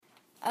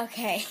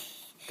Okay.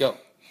 Go.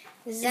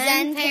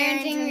 Zen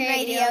Parenting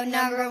Radio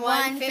number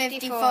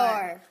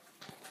 154.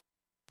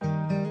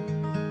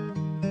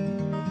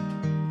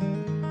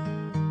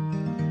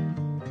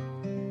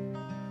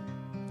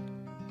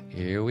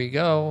 Here we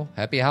go.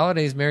 Happy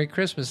holidays. Merry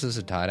Christmas. This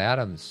is Todd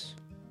Adams.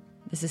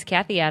 This is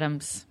Kathy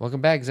Adams.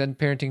 Welcome back. Zen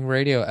Parenting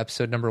Radio,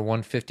 episode number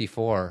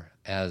 154,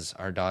 as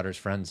our daughter's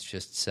friends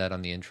just said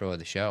on the intro of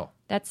the show.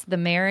 That's the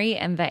Mary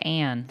and the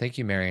Ann. Thank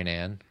you, Mary and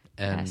Ann.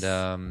 And, Yes.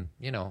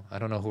 I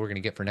don't know who we're going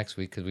to get for next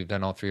week because we've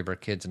done all three of our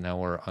kids, and now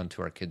we're on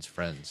to our kids'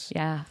 friends.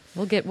 Yeah,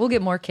 we'll get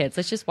more kids.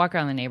 Let's just walk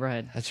around the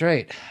neighborhood. That's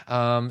right.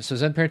 So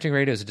Zen Parenting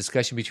Radio is a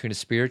discussion between a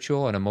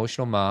spiritual and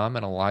emotional mom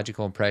and a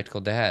logical and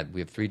practical dad. We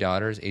have three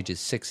daughters, ages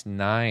 6,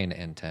 9,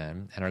 and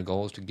 10, and our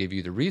goal is to give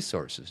you the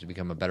resources to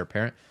become a better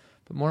parent,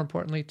 but more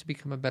importantly, to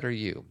become a better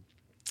you.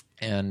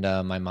 And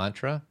my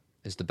mantra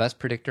is the best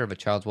predictor of a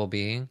child's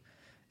well-being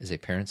is a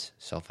parent's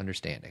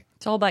self-understanding.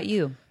 It's all about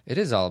you. It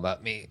is all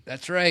about me.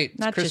 That's right. It's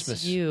Not just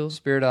Christmas. you.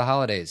 Spirit of the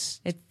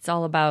holidays. It's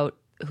all about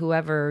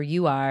whoever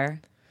you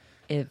are.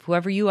 If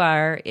whoever you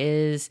are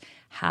is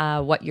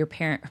what your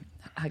parent...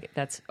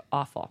 That's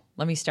awful.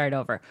 Let me start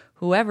over.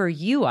 Whoever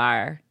you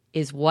are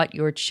is what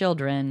your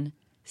children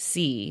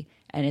see,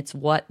 and it's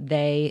what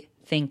they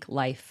think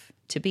life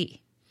to be.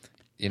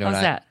 You know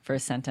How's that for a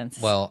sentence?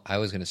 Well, I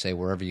was going to say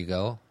wherever you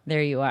go.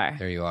 There you are.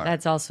 There you are.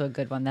 That's also a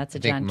good one. That's a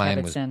I think John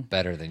mine was Kabat-Zinn.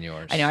 better than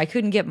yours. I know. I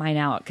couldn't get mine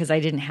out because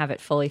I didn't have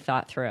it fully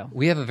thought through.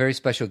 We have a very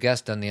special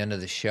guest on the end of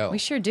the show. We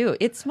sure do.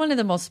 It's one of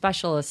the most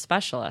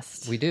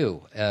specialists. We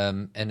do.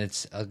 And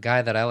it's a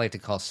guy that I like to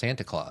call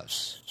Santa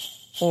Claus.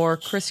 Or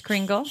Kris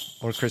Kringle.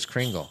 Or Kris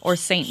Kringle. Or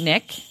Saint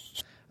Nick.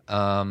 He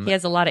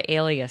has a lot of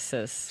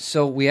aliases.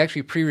 So we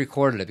actually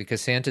pre-recorded it because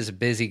Santa's a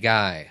busy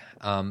guy.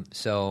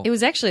 So it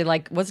was actually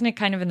wasn't it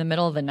kind of in the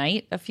middle of the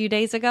night a few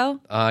days ago?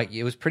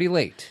 It was pretty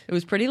late. It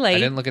was pretty late. I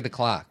didn't look at the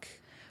clock.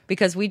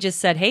 Because we just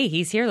said, hey,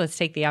 he's here. Let's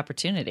take the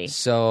opportunity.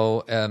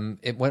 So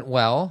it went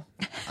well.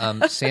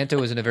 Santa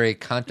was in a very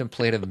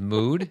contemplative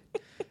mood.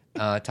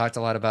 Talked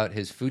a lot about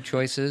his food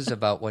choices,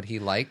 about what he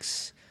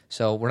likes.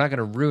 So we're not going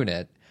to ruin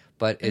it.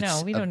 But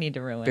it's we don't need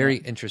to ruin very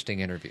it. interesting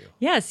interview.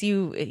 Yes,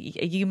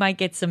 you might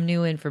get some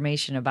new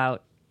information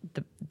about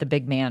the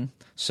big man.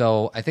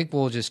 So I think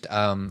we'll just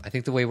I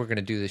think the way we're going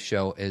to do this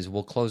show is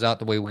we'll close out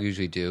the way we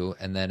usually do,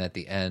 and then at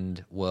the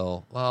end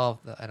we'll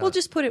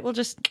just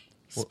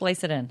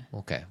splice it in.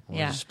 Okay, we'll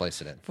just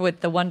splice it in with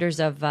the wonders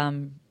of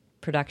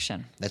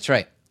production. That's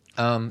right.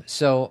 We are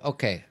first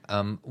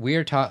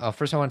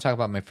I want to talk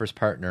about my first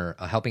partner,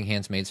 Helping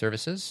Hands Maid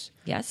Services.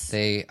 Yes.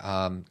 They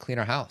clean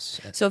our house.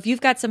 So if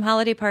you've got some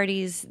holiday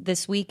parties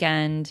this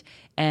weekend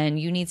and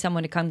you need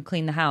someone to come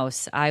clean the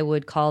house, I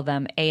would call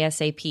them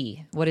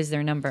ASAP. What is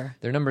their number?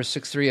 Their number is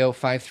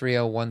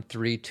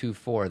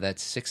 630-530-1324.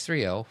 That's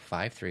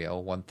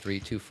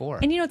 630-530-1324.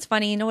 And you know what's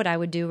funny? You know what I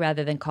would do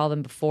rather than call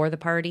them before the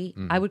party?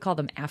 I would call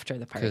them after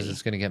the party. Because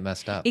it's going to get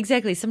messed up.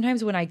 Exactly.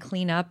 Sometimes when I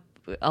clean up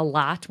a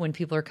lot when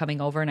people are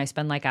coming over and I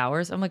spend like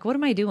hours, I'm like, what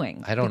am I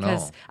doing? I don't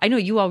know. I know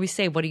you always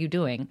say, what are you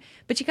doing?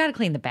 But you got to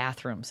clean the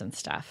bathrooms and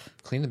stuff.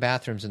 Clean the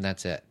bathrooms and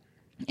that's it.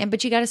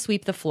 But you got to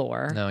sweep the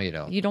floor. No, you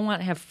don't. You don't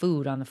want to have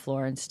food on the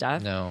floor and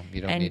stuff. No,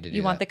 you don't and need to do that.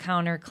 You want the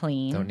counter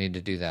clean. Don't need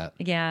to do that.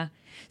 Yeah.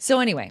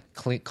 So anyway.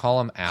 Call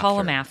them after. Call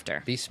them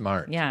after. Be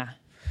smart. Yeah.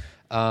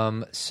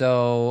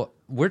 So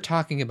we're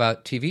talking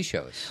about TV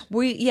shows.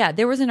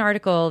 There was an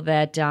article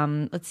that,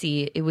 let's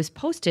see, it was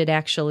posted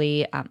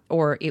actually,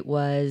 or it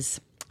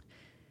was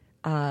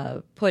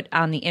put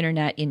on the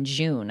internet in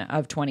June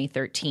of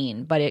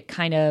 2013, but it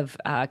kind of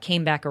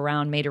came back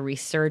around, made a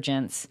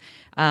resurgence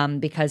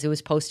because it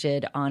was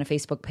posted on a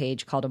Facebook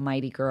page called A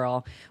Mighty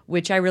Girl,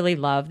 which I really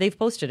love. They've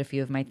posted a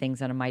few of my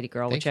things on A Mighty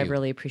Girl, which I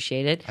really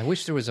appreciated. I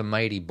wish there was a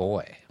Mighty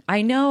Boy.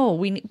 I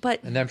know,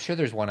 and I'm sure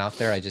there's one out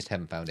there. I just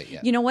haven't found it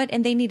yet. You know what?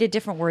 And they need a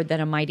different word than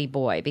a mighty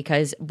boy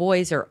because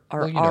boys are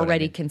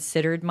already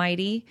considered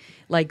mighty.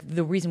 Like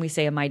the reason we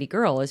say a mighty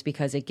girl is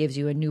because it gives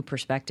you a new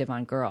perspective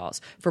on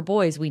girls. For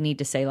boys, we need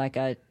to say like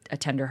a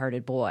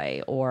tender-hearted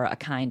boy or a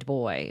kind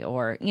boy,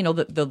 or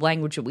the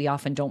language that we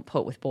often don't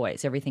put with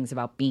boys. Everything's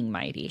about being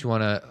mighty. Do you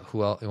want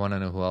to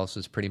know who else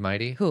is pretty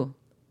mighty? Who?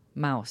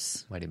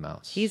 Mouse. Mighty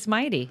Mouse. He's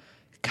mighty.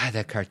 God,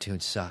 that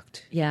cartoon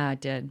sucked. Yeah, it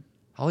did.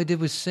 All he did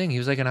was sing. He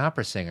was like an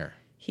opera singer.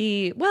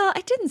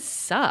 It didn't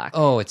suck.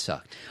 Oh, it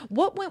sucked.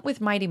 What went with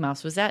Mighty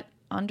Mouse? Was that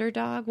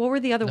Underdog? What were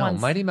the other ones?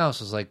 No, Mighty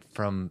Mouse was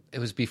it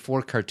was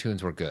before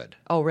cartoons were good.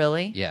 Oh,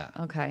 really? Yeah.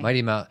 Okay.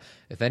 Mighty Mouse.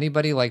 If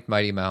anybody liked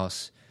Mighty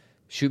Mouse,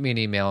 shoot me an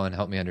email and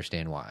help me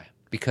understand why.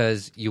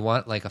 Because you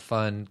want like a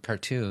fun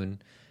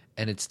cartoon,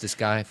 and it's this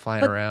guy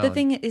flying around. The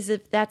thing is,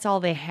 if that's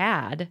all they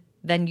had,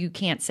 then you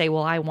can't say,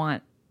 well, I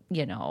want,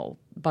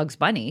 Bugs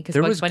Bunny, because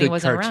Bugs Bunny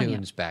wasn't around yet. There was good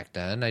cartoons back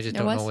then. I just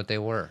don't know what they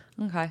were.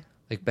 Okay.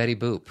 Like Betty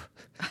Boop.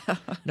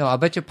 No, I'll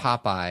bet you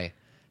Popeye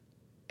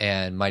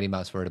and Mighty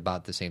Mouse were at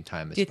about the same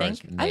time. As Do you far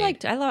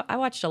think? as I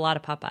watched a lot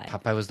of Popeye.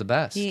 Popeye was the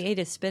best. He ate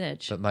his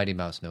spinach. But Mighty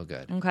Mouse, no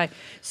good. Okay.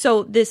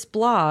 So this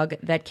blog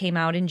that came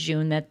out in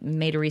June that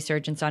made a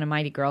resurgence on A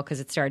Mighty Girl because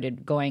it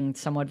started going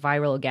somewhat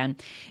viral again,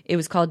 it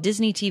was called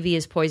Disney TV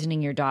is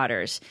Poisoning Your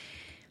Daughters.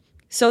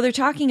 So they're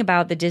talking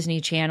about the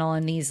Disney Channel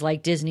and these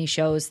like Disney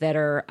shows that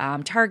are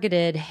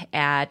targeted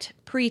at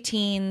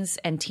preteens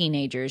and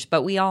teenagers.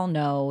 But we all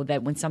know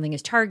that when something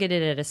is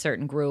targeted at a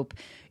certain group,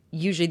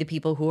 usually the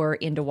people who are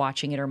into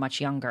watching it are much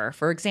younger.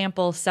 For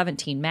example,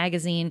 17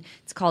 magazine,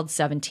 it's called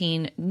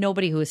 17.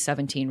 Nobody who is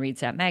 17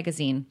 reads that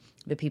magazine.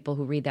 The people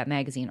who read that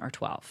magazine are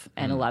 12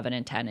 and 11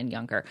 and 10 and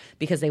younger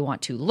because they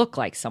want to look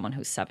like someone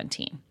who's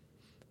 17.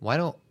 Why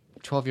don't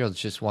 12-year-olds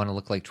just want to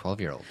look like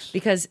 12-year-olds?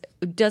 Because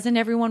doesn't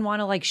everyone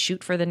want to like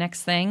shoot for the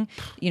next thing?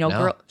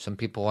 No, some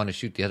people want to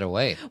shoot the other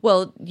way.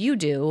 Well, you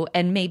do,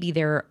 and maybe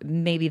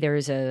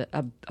there's a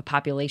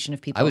population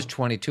of people. I was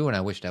 22 and I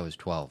wished I was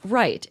 12.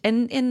 Right,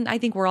 and I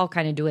think we're all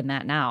kind of doing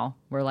that now.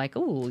 We're like,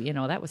 ooh,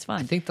 that was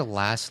fun. I think the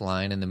last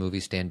line in the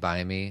movie Stand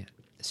By Me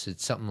said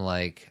something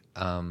like,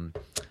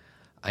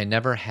 I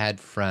never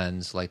had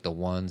friends like the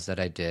ones that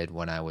I did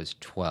when I was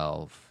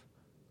 12,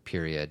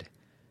 period.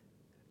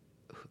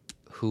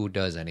 Who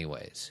does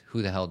anyways?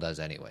 Who the hell does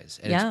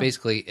anyways? And It's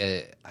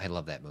basically, I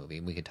love that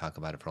movie. We could talk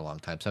about it for a long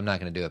time, so I'm not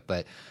going to do it.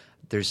 But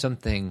there's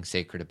something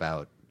sacred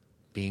about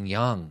being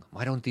young.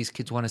 Why don't these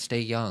kids want to stay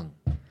young?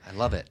 I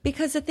love it.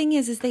 Because the thing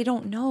is they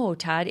don't know,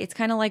 Todd. It's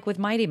kind of like with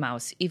Mighty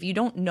Mouse. If you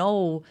don't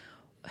know,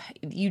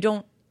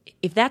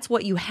 if that's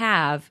what you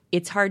have,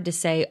 it's hard to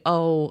say,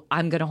 oh,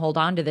 I'm going to hold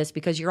on to this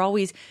because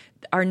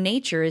our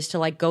nature is to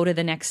like go to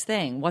the next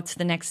thing. What's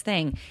the next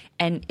thing?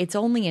 And it's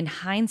only in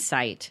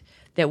hindsight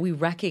that we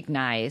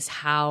recognize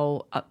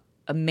how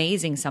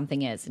amazing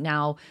something is.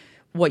 Now,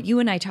 what you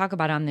and I talk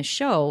about on this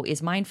show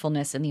is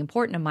mindfulness and the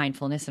importance of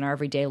mindfulness in our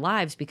everyday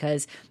lives,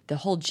 because the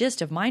whole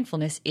gist of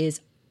mindfulness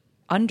is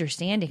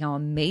understanding how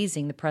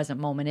amazing the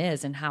present moment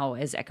is, and how,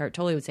 as Eckhart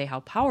Tolle would say,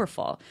 how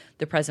powerful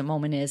the present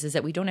moment is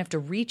that we don't have to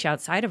reach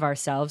outside of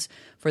ourselves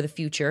for the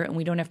future, and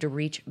we don't have to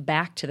reach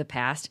back to the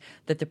past,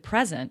 that the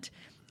present,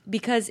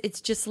 because it's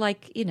just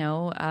like,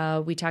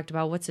 we talked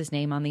about, what's his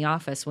name on The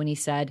Office, when he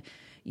said,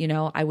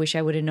 I wish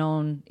I would have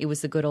known it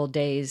was the good old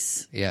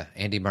days. Yeah,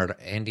 Andy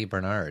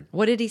Bernard.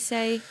 What did he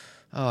say?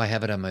 Oh, I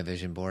have it on my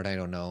vision board. I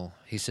don't know.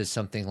 He says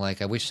something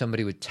like, I wish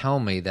somebody would tell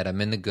me that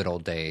I'm in the good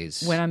old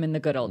days. When I'm in the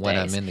good old days. When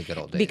I'm in the good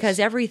old days. Because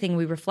everything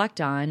we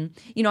reflect on,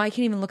 I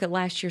can even look at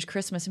last year's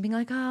Christmas and being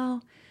like, oh,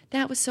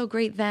 that was so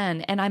great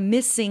then. And I'm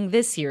missing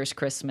this year's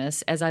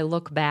Christmas as I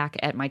look back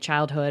at my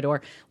childhood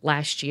or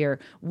last year.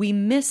 We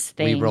miss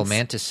things. We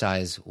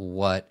romanticize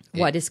what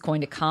is going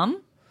to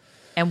come.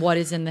 And what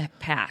is in the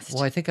past?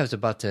 Well, I think I was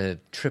about to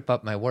trip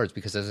up my words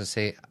because I was going to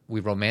say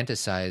we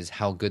romanticize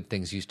how good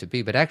things used to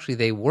be, but actually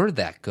they were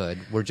that good.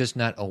 We're just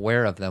not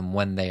aware of them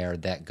when they are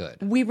that good.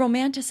 We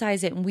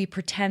romanticize it and we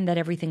pretend that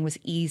everything was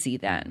easy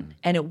then,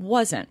 and it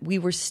wasn't. We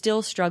were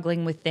still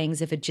struggling with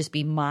things, if it just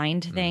be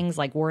mind things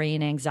like worry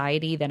and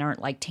anxiety that aren't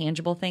like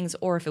tangible things,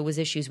 or if it was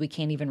issues we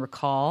can't even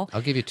recall.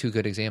 I'll give you two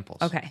good examples.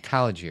 Okay.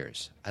 College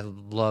years. I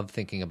love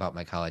thinking about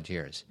my college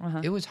years.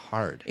 It was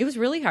hard. It was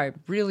really hard.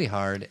 Really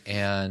hard,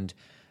 and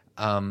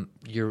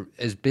you're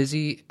as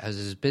busy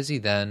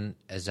then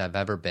as I've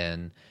ever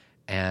been,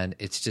 and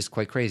it's just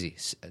quite crazy.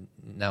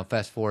 Now,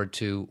 fast forward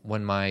to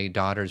when my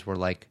daughters were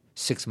like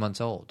 6 months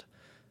old.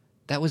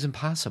 That was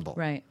impossible.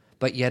 Right.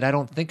 But yet I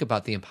don't think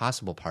about the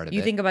impossible part of it.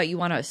 You think about you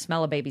want to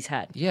smell a baby's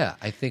head. Yeah,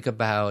 I think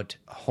about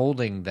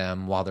holding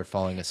them while they're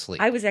falling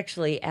asleep. I was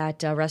actually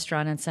at a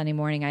restaurant on Sunday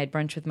morning. I had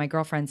brunch with my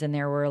girlfriends, and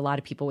there were a lot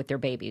of people with their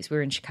babies. We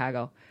were in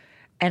Chicago.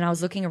 And I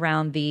was looking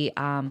around the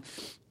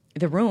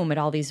room at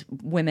all these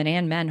women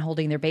and men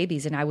holding their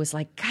babies, and I was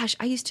like, gosh,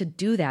 I used to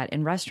do that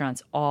in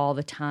restaurants all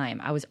the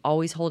time. I was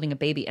always holding a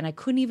baby, and I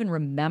couldn't even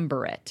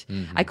remember it.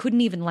 I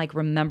couldn't even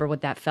remember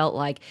what that felt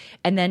like.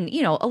 And then,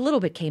 a little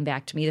bit came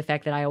back to me, the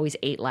fact that I always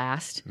ate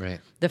last. Right.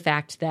 The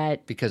fact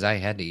that because I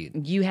had to eat.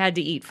 You had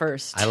to eat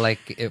first. I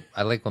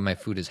like when my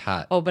food is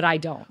hot. Oh, but I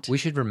don't. We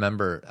should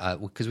remember,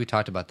 because we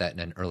talked about that in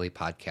an early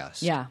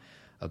podcast. Yeah.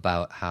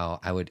 About how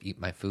I would eat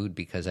my food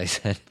because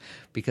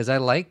I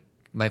like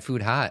my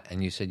food hot.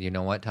 And you said, you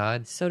know what,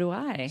 Todd? So do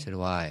I. So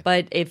do I.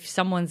 But if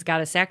someone's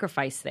got a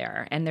sacrifice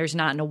there and there's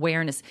not an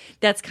awareness,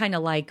 that's kind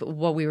of like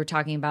what we were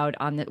talking about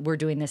we're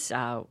doing this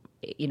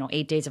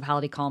 8 days of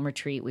holiday calm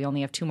retreat. We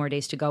only have 2 more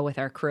days to go with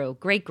our crew.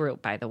 Great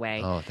group, by the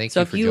way. Oh, thank you for joining us.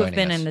 So if you have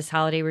been in this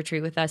holiday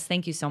retreat with us,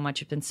 thank you so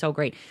much. It's been so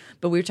great.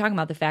 But we were talking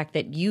about the fact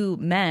that you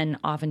men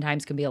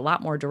oftentimes can be a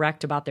lot more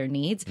direct about their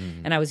needs.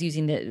 And I was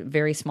using the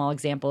very small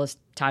example as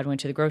Todd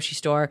went to the grocery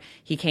store.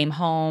 He came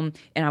home,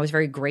 and I was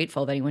very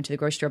grateful that he went to the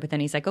grocery store. But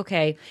then he's like,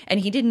 okay. And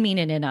he didn't mean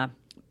it in a,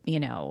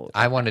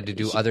 I wanted to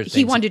do other things.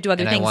 He wanted to do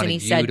other things, and he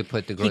said, to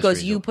put the groceries he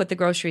goes, you put the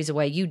groceries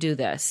away, you do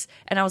this.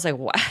 And I was like,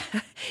 what?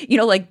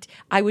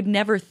 I would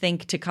never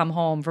think to come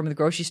home from the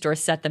grocery store,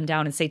 set them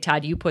down and say,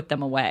 Todd, you put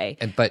them away.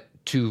 But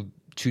to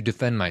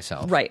defend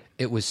myself. Right.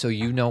 It was so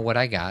you know what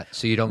I got,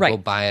 so you don't go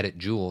buy it at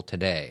Jewel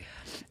today.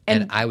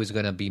 And I was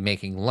going to be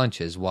making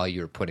lunches while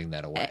you were putting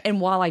that away.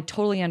 And while I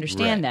totally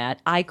understand Right.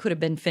 that, I could have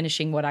been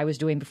finishing what I was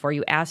doing before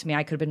you asked me.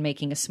 I could have been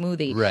making a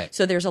smoothie. Right.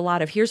 So there's a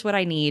lot of, here's what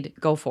I need,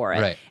 go for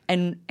it. Right.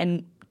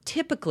 And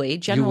typically,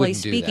 generally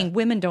wouldn't do speaking, that.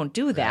 women don't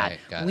do that. Right,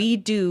 got it. We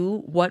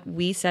do what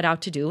we set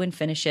out to do and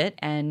finish it.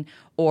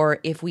 Or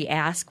if we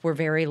ask, we're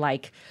very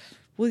like,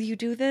 will you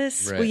do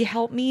this? Right. Will you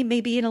help me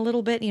maybe in a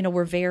little bit?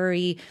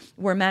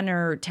 Where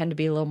men tend to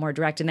be a little more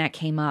direct, and that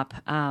came up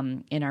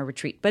in our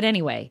retreat. But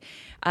anyway,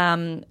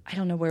 I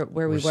don't know where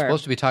we were. We're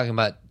supposed to be talking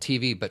about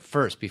TV, but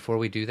first, before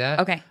we do that,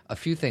 Okay. a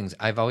few things.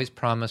 I've always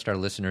promised our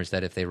listeners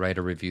that if they write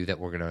a review that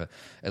we're going to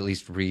at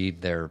least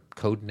read their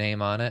code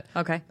name on it.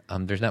 Okay.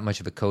 There's not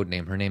much of a code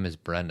name. Her name is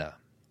Brenda.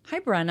 Hi,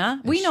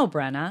 Brenna. We know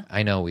Brenna.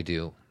 I know we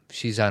do.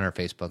 She's on our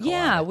Facebook a lot,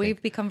 Yeah, I think.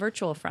 we've become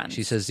virtual friends.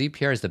 She says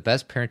ZPR is the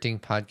best parenting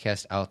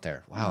podcast out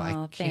there. Wow,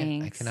 Oh, I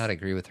thanks. cannot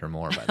agree with her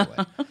more, by the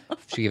way.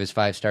 She gave us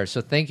 5 stars.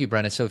 So thank you,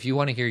 Brenna. So if you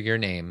want to hear your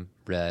name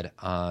read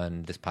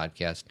on this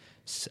podcast,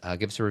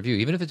 give us a review,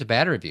 even if it's a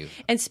bad review.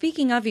 And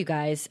speaking of you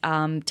guys,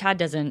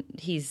 Todd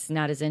he's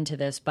not as into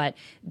this, but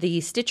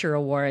the Stitcher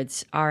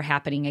Awards are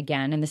happening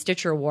again. And the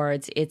Stitcher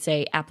Awards, it's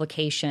a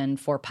application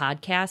for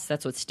podcasts.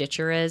 That's what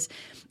Stitcher is.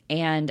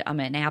 And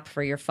an app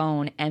for your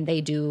phone, and they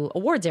do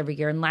awards every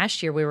year. And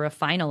last year we were a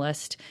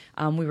finalist.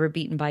 We were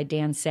beaten by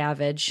Dan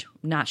Savage,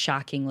 not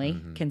shockingly,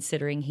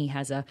 considering he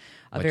has a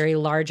very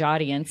large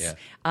audience.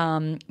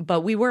 Yeah.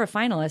 But we were a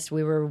finalist.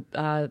 We were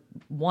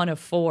one of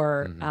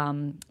 4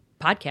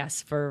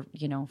 podcasts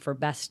for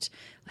best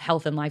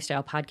health and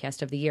lifestyle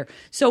podcast of the year.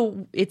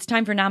 So it's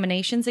time for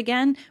nominations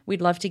again. We'd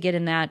love to get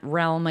in that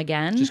realm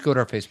again. Just go to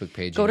our Facebook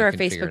page. Go and to you our can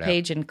figure Facebook it out.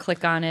 page and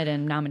click on it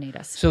and nominate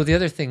us. So the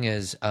other thing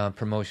is,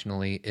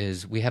 promotionally,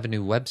 is we have a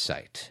new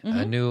website, Mm-hmm.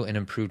 a new and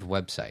improved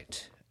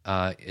website.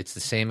 It's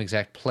the same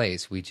exact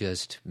place. We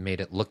just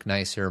made it look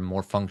nicer,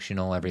 more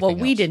functional, everything Well,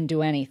 we else. didn't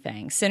do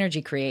anything.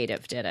 Synergy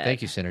Creative did it.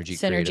 Thank you, Synergy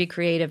Synergy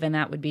Creative, and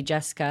that would be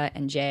Jessica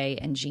and Jay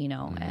and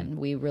Gino, Mm-hmm. and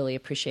we really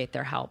appreciate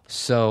their help.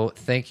 So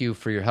thank you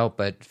for your help.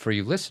 But for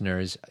you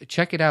listeners,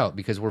 check it out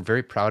because we're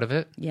very proud of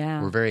it.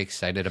 Yeah. We're very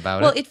excited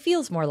about Well, it. it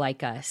feels more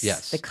like us.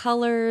 Yes. The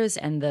colors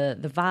and the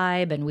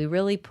vibe, and we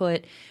really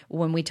put,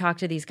 when we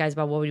talked to these guys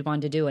about what we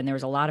wanted to do, and there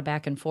was a lot of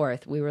back and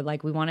forth, we were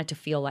like, we want it to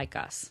feel like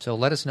us. So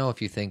let us know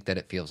if you think that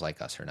it feels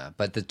like us or not.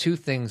 But the 2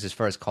 things as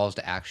far as calls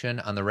to action,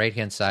 on the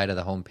right-hand side of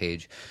the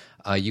homepage,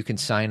 you can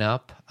sign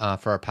up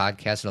for our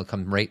podcast. It'll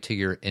come right to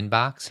your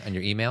inbox on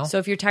your email. So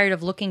if you're tired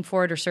of looking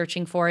for it or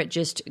searching for it,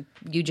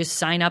 you just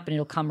sign up and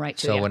it'll come right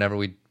to So you. whenever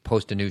we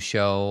post a new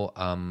show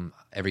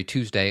every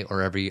Tuesday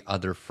or every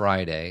other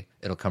Friday,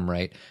 it'll come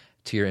right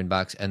to your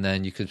inbox. And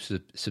then you could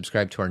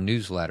subscribe to our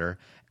newsletter,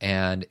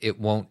 and it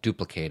won't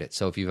duplicate it.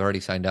 So if you've already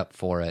signed up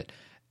for it,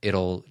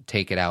 it'll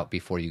take it out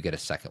before you get a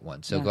second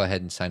one. So go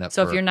ahead and sign up.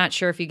 So if you're not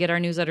sure if you get our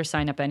newsletter,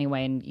 sign up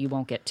anyway, and you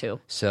won't get 2.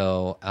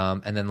 So,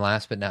 and then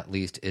last but not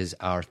least is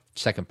our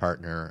second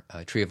partner,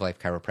 Tree of Life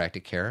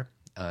Chiropractic Care.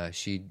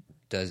 She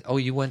does. Oh,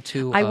 you went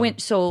to? I went.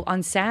 So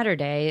on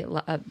Saturday,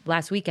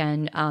 last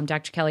weekend,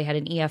 Dr. Kelly had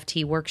an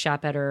EFT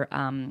workshop at her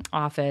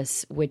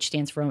office, which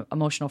stands for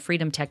Emotional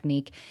Freedom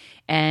Technique,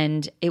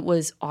 and it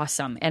was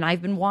awesome. And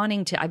I've been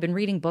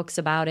reading books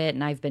about it,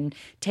 and I've been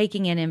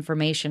taking in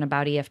information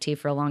about EFT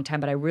for a long time,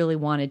 but I really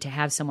wanted to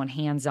have someone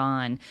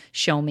hands-on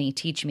show me,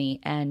 teach me.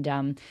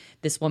 And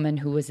this woman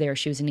who was there,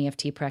 she was an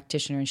EFT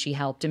practitioner, and she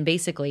helped. And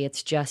basically,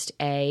 it's just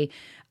a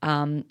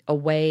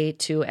way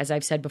to, as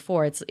I've said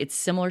before, it's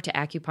similar to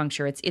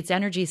acupuncture. It's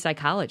energy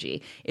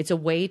psychology. It's a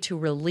way to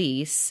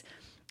release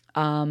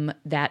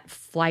that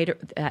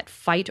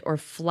fight or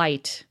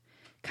flight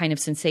kind of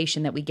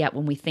sensation that we get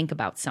when we think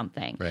about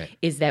something. Right.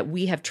 Is that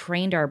we have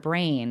trained our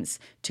brains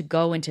to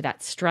go into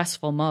that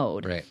stressful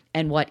mode. Right.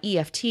 And what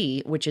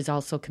EFT, which is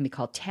also can be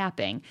called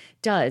tapping,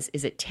 does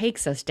is it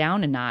takes us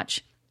down a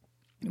notch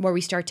where we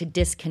start to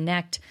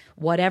disconnect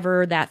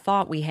whatever that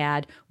thought we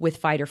had with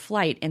fight or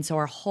flight. And so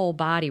our whole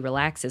body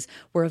relaxes,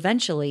 where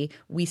eventually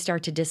we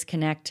start to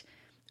disconnect.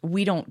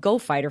 We don't go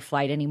fight or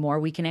flight anymore.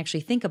 We can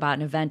actually think about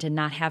an event and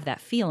not have that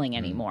feeling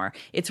anymore.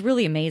 It's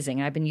really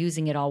amazing. I've been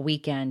using it all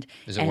weekend.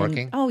 Is it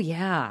working? Oh,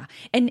 yeah.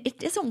 And it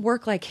doesn't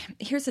work like,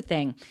 here's the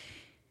thing.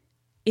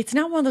 It's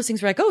not one of those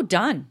things where like, oh,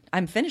 done.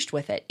 I'm finished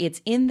with it.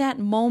 It's in that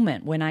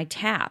moment when I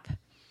tap,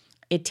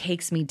 it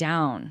takes me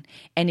down.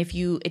 And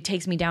it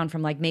takes me down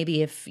from like,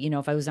 maybe if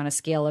I was on a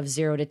scale of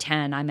 0 to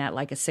 10, I'm at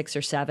like a 6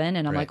 or 7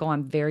 and I'm Right. like, oh,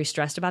 I'm very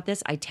stressed about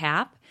this. I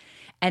tap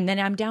and then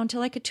I'm down to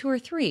like a 2 or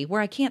 3 where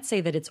I can't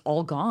say that it's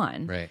all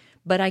gone, Right.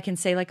 but I can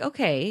say like,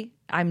 okay,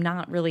 I'm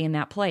not really in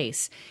that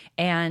place.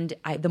 And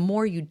the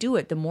more you do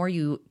it, the more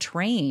you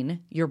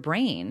train your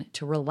brain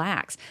to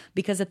relax.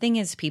 Because the thing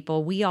is,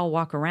 people, we all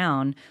walk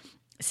around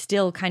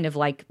still kind of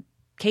like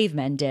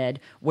cavemen did,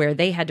 where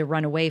they had to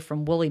run away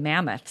from woolly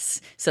mammoths.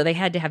 So they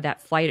had to have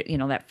that flight,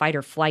 that fight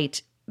or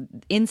flight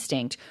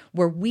instinct,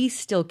 where we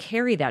still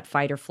carry that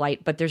fight or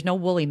flight, but there's no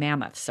woolly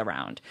mammoths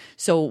around.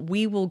 So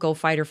we will go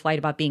fight or flight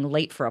about being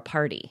late for a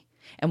party.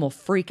 and we'll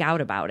freak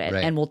out about it.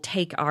 Right. And we'll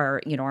take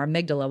our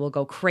amygdala will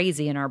go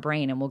crazy in our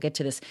brain, and we'll get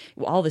to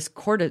all this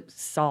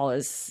cortisol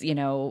is,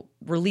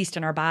 released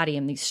in our body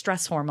and these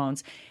stress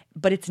hormones,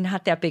 but it's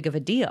not that big of a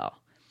deal.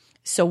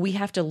 So we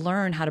have to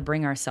learn how to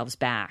bring ourselves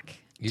back.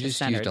 You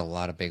just used a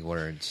lot of big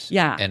words.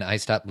 Yeah. And I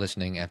stopped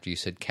listening after you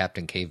said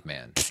Captain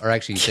Caveman. Or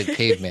actually, you said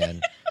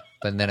caveman,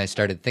 but then I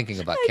started thinking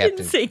about Captain. I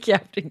didn't say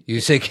Captain. You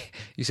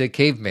said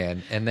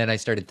caveman, and then I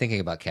started thinking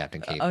about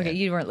Captain Caveman. Okay,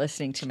 you weren't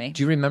listeting to me.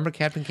 Do you remember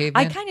Captain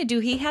Caveman? I kind of do.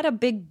 He had a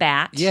big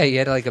bat. Yeah, he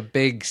had like a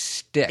big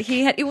stick.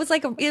 It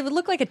would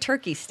look like a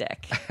turkey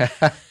stick.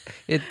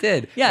 It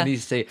did. Yeah. And he'd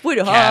say,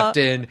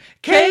 Captain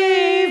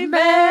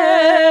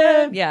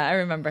Caveman. Yeah, I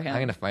remember him. I'm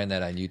going to find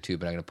that on YouTube,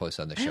 and I'm going to post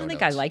it on the show I don't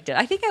think notes. I liked it.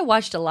 I think I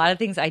watched a lot of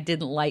things I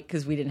didn't like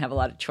because we didn't have a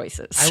lot of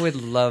choices. I would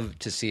love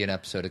to see an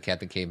episode of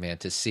Captain Caveman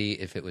to see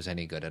if it was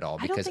any good at all,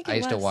 I don't because think I it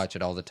used to was. watch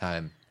it all the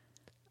time.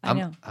 I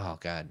know. Oh,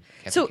 God.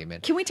 Captain So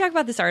Caveman. can we talk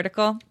about this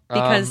article?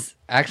 Because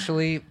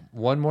Actually,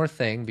 one more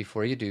thing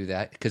before you do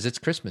that, because it's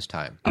Christmas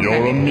time.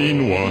 You're a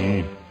mean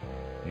one,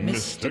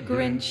 Mr.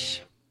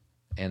 Grinch.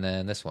 And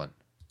then this one.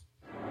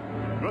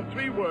 The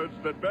three words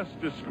that best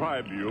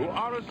describe you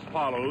are as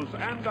follows,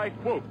 and I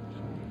quote,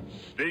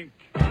 stink,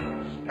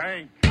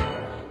 stank,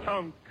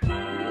 stunk.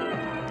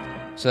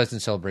 So that's in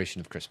celebration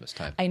of Christmas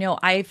time. I know.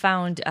 I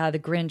found the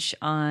Grinch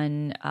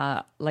on,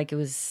 it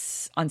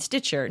was on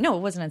Stitcher. No,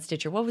 it wasn't on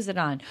Stitcher. What was it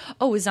on?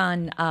 Oh, it was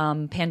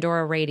on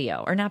Pandora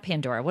Radio. Or not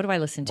Pandora. What do I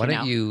listen to Why now?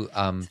 don't you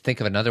think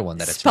of another one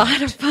that it's not?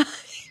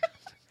 Spotify.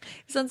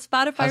 It's on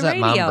Spotify How's that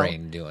Radio. mom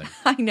brain doing?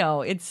 I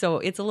know. It's a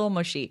little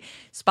mushy.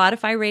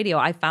 Spotify Radio.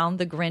 I found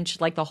the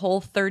Grinch, like the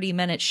whole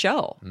 30-minute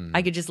show.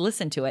 I could just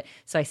listen to it.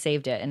 So I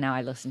saved it, and now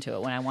I listen to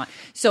it when I want.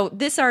 So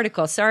this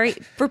article, sorry,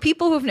 for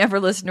people who've never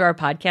listened to our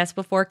podcast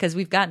before, because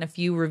we've gotten a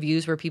few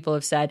reviews where people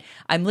have said,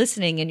 I'm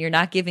listening and you're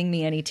not giving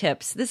me any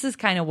tips. This is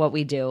kind of what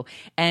we do.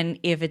 And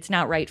if it's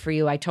not right for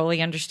you, I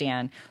totally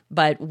understand.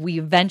 But we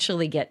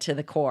eventually get to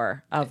the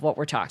core of what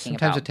we're talking about.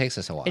 Sometimes it takes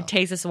us a while. It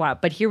takes us a while.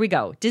 But here we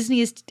go.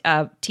 Disney's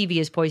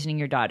TV is poisoning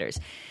your daughters.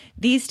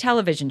 These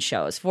television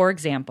shows, for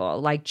example,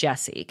 like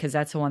Jessie, because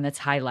that's the one that's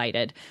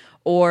highlighted,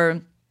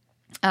 or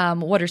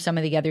what are some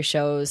of the other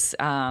shows?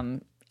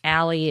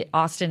 Allie,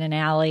 Austin and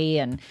Allie,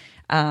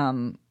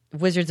 and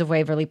Wizards of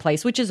Waverly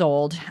Place, which is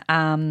old.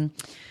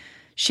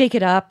 Shake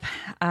It Up,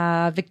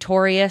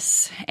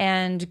 Victorious,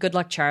 and Good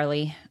Luck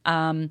Charlie.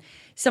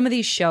 Some of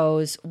these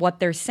shows, what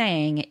they're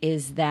saying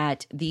is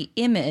that the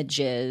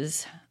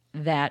images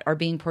that are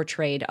being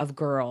portrayed of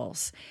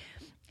girls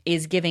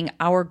is giving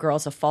our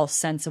girls a false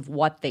sense of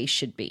what they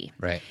should be.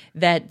 Right.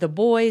 That the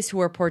boys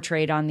who are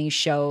portrayed on these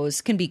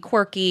shows can be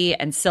quirky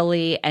and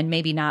silly and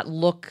maybe not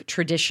look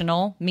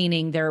traditional,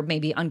 meaning they're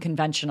maybe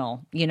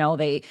unconventional.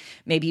 They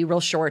may be real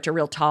short or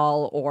real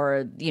tall,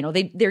 or,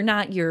 they're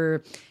not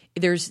your –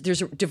 there's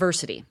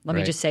diversity. Let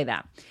me Right. just say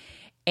that.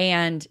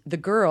 And the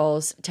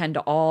girls tend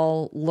to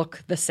all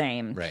look the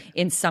same Right.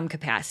 in some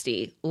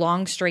capacity.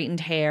 Long, straightened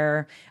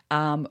hair,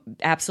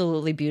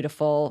 absolutely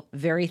beautiful,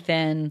 very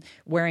thin,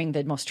 wearing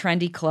the most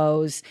trendy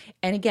clothes.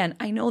 And again,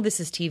 I know this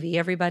is TV,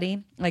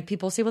 everybody. Like,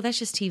 people say, well, that's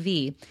just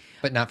TV.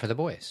 But not for the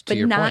boys, to But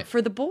your not point.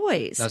 for the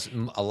boys.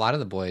 Now, a lot of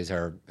the boys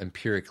are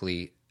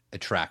empirically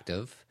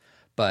attractive,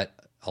 but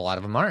a lot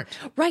of them aren't.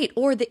 Right.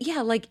 Or,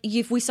 like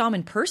if we saw them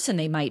in person,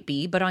 they might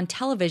be, but on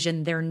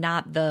television, they're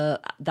not the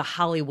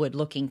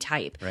Hollywood-looking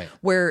type. Right.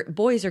 Where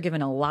boys are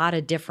given a lot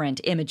of different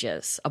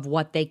images of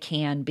what they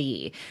can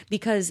be.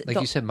 Because Like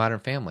you said, Modern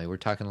Family. We were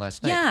talking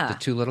last night. Yeah. The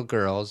two little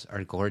girls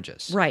are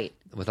gorgeous. Right.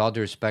 With all due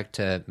respect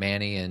to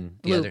Manny and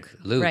the Luke.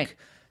 other Luke. Right.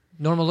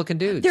 Normal-looking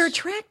dudes. They're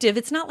attractive.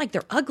 It's not like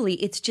they're ugly.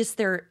 It's just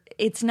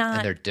it's not.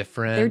 And they're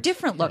different. They're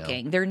different you know.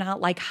 looking. They're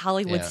not like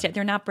Hollywood. Yeah.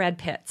 They're not Brad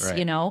Pitts,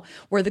 Right.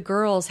 where the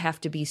girls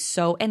have to be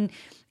so.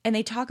 And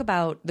they talk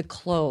about the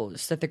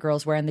clothes that the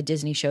girls wear in the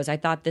Disney shows. I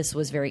thought this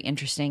was very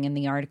interesting in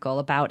the article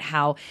about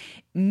how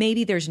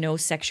maybe there's no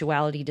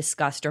sexuality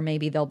discussed, or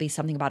maybe there'll be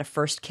something about a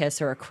first kiss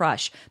or a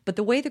crush. But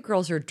the way the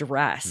girls are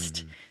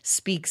dressed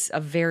speaks a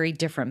very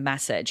different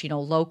message.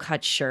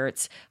 Low-cut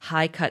shirts,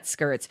 high-cut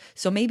skirts.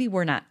 So maybe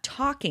we're not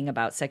talking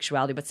about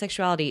sexuality, but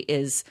sexuality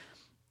is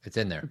It's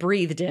in there.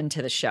 breathed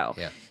into the show.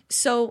 Yeah.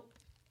 So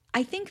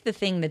I think the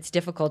thing that's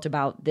difficult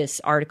about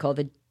this article,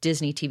 that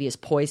Disney TV is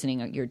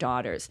poisoning your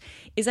daughters,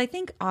 is I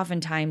think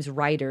oftentimes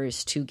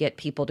writers, to get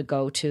people to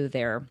go to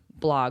their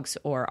blogs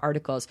or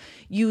articles,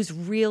 use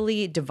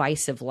really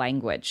divisive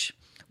language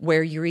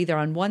where you're either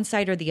on one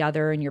side or the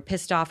other, and you're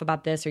pissed off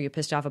about this or you're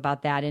pissed off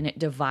about that, and it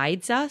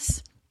divides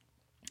us.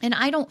 And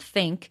I don't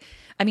think –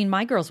 I mean,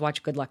 my girls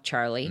watch Good Luck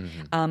Charlie.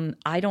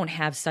 I don't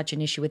have such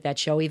an issue with that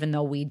show, even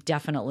though we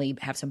definitely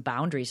have some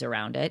boundaries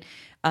around it,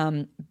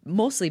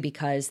 mostly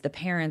because the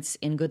parents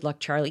in Good Luck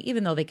Charlie,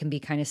 even though they can be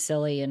kind of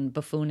silly and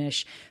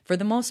buffoonish, for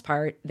the most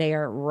part, they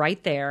are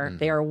right there.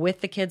 They are with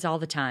the kids all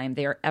the time.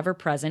 They are ever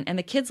present. And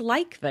the kids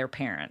like their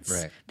parents.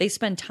 Right. They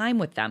spend time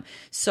with them.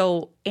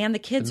 So, and the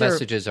kids The are –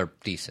 messages are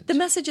decent. the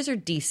messages are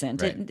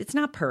decent. Right. It's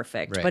not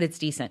perfect, Right. but it's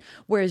decent.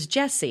 Whereas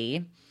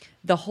Jessie,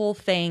 the whole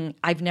thing,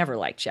 I've never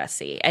liked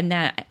Jesse, and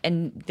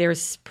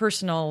there's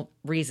personal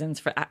reasons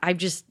for.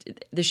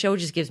 The show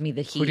just gives me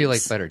the heat. Who do you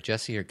like better,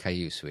 Jesse or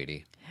Caillou,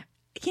 sweetie?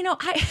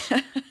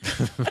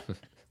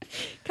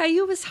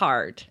 Caillou was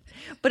hard,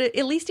 but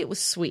at least it was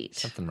sweet.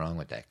 Something wrong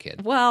with that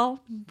kid.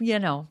 Well,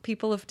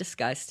 people have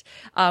discussed.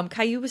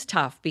 Caillou was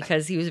tough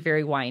because he was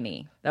very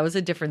whiny. That was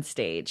a different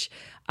stage.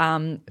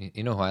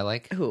 You know who I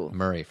like? Who?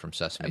 Murray from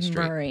Sesame Street.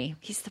 Murray.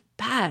 He's the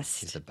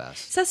best. He's the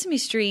best. Sesame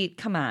Street,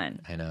 come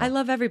on. I know. I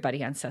love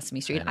everybody on Sesame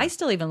Street. I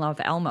still even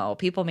love Elmo.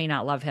 People may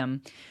not love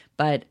him,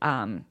 but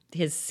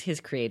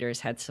his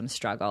creators had some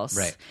struggles.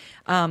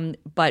 Right.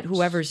 But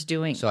whoever's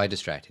doing... So I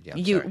distracted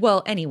you. Sorry.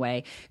 Well,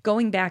 anyway,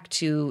 going back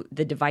to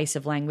the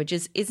divisive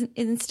languages,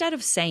 instead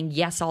of saying,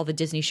 yes, all the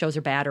Disney shows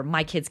are bad, or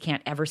my kids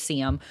can't ever see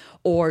them,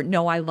 or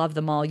no, I love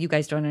them all, you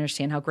guys don't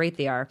understand how great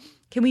they are,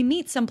 can we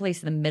meet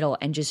someplace in the middle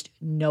and just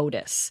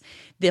notice?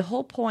 The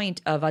whole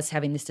point of us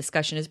having this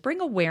discussion is bring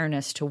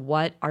awareness to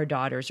what our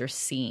daughters are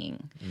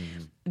seeing.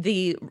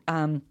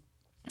 Mm-hmm.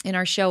 In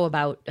our show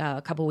about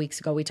a couple weeks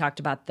ago, we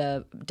talked about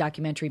the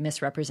documentary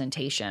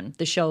Misrepresentation.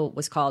 The show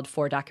was called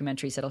 4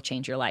 Documentaries That'll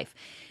Change Your Life.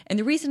 And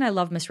the reason I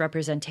love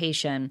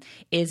Misrepresentation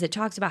is it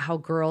talks about how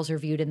girls are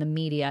viewed in the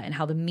media and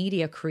how the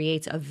media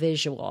creates a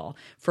visual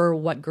for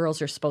what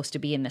girls are supposed to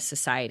be in this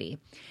society.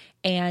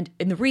 And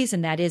the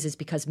reason that is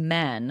because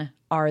men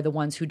are the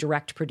ones who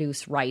direct,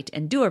 produce, write,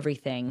 and do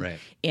everything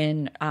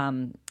in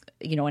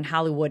in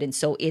Hollywood. And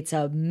so it's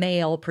a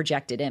male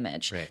projected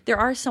image. Right. There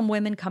are some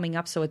women coming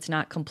up, so it's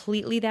not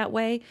completely that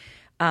way,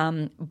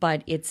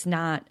 but it's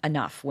not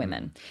enough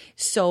women.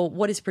 So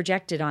what is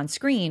projected on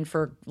screen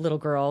for little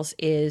girls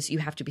is you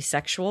have to be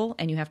sexual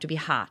and you have to be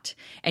hot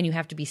and you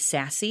have to be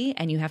sassy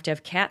and you have to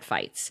have cat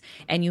fights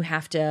and you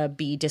have to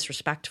be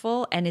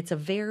disrespectful. And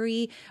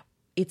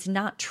it's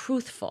not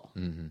truthful.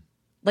 Mm-hmm.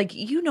 Like,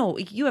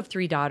 you have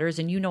 3 daughters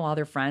and you know all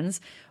their friends.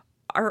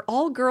 Are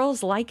all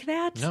girls like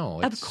that?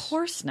 No. Of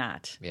course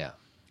not. Yeah.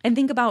 And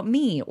think about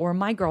me or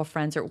my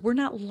girlfriends. We're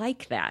not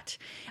like that.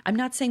 I'm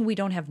not saying we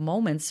don't have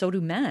moments. So do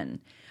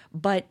men.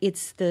 But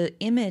it's the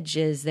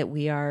images that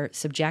we are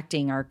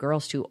subjecting our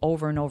girls to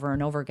over and over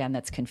and over again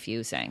that's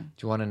confusing.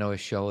 Do you want to know a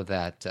show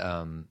that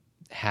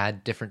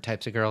had different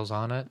types of girls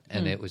on it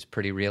and it was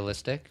pretty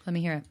realistic? Let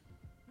me hear it.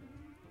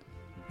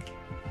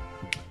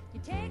 You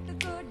take the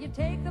good, you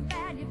take the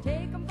bad, you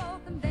take them both,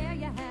 and there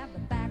you have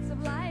the facts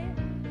of life.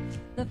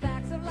 The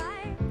facts of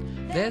life.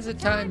 There's a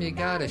time you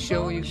gotta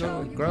show you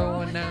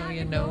grow, and now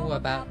you know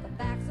about.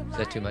 Is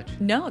that too much?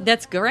 No,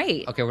 that's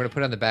great. Okay, we're gonna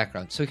put it on the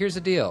background. So here's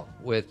the deal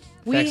with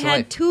we Facts of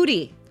Life.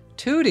 Tootie.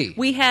 Tootie.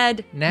 We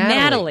had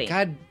Natalie.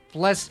 God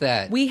bless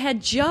that. We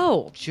had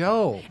Joe.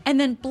 And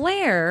then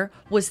Blair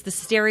was the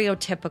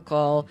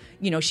stereotypical,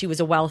 she was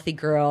a wealthy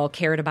girl,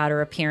 cared about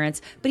her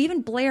appearance. But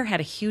even Blair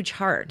had a huge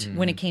heart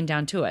when it came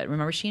down to it.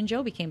 Remember, she and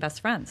Joe became best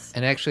friends.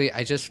 And actually,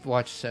 I just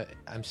watched,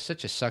 I'm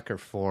such a sucker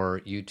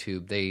for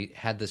YouTube. They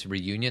had this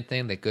reunion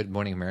thing that Good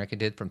Morning America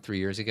did from 3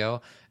 years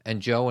ago. And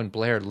Joe and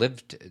Blair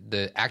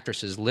the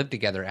actresses lived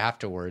together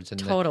afterwards. And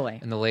totally.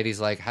 And the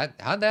lady's like, how'd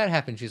that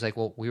happen? She's like,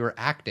 well, we were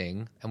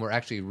acting and we're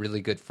actually really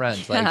good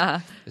friends.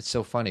 Like, it's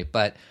so funny.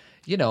 But,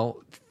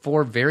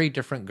 4 very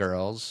different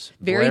girls.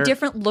 Very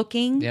different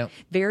looking. Yep.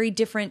 Very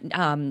different.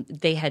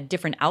 They had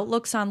different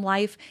outlooks on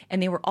life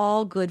and they were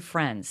all good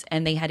friends.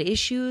 And they had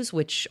issues,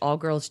 which all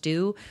girls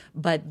do,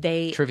 but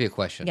they... Trivia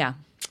question. Yeah.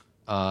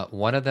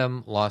 One of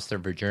them lost their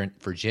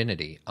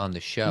virginity on the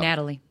show.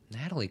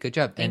 Natalie, good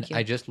job. Thank you.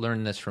 I just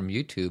learned this from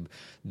YouTube.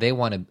 They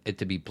wanted it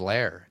to be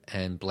Blair,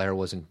 and Blair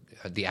wasn't.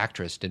 The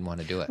actress didn't want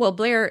to do it. Well,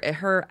 Blair,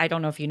 I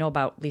don't know if you know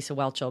about Lisa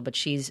Whelchel, but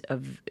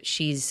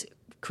she's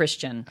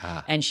Christian,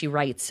 and she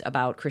writes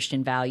about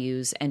Christian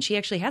values, and she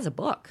actually has a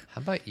book.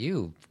 How about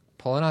you?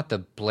 Pulling out the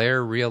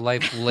Blair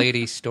real-life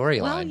lady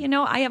storyline.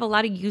 Well, I have a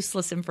lot of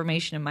useless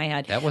information in my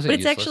head. That wasn't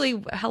useless. But it's useless.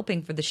 actually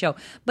helping for the show.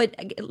 But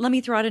let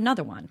me throw out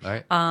another one. All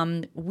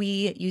right.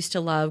 We used to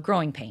love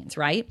Growing Pains,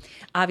 right?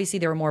 Obviously,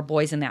 there were more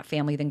boys in that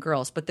family than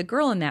girls. But the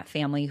girl in that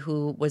family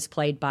who was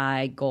played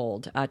by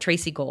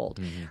Tracy Gold,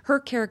 her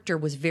character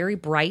was very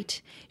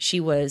bright. She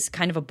was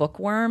kind of a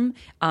bookworm,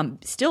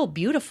 still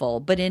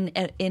beautiful, but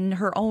in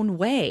her own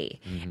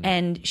way.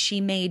 And she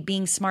made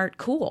being smart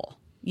cool.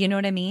 You know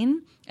what I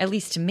mean? At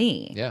least to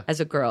me, as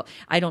a girl.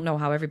 I don't know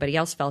how everybody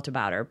else felt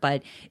about her.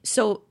 But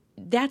so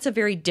that's a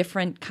very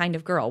different kind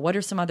of girl. What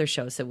are some other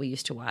shows that we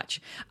used to watch?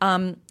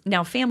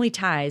 Now, Family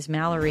Ties,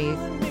 Mallory.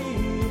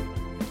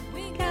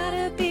 We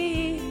gotta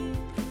be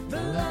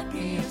the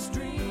luckiest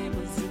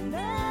dreamers who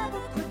never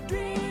quit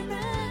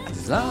dreaming.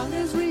 As long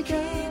as we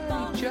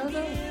got each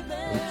other.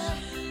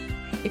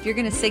 If you're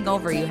going to sing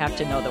over, you have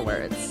to know the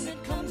words.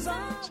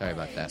 Sorry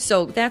about that.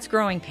 So that's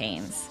Growing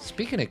Pains.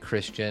 Speaking of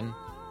Christian...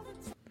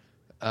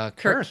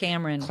 Kirk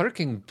Cameron. Clark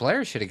and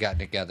Blair should have gotten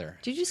together.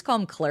 Did you just call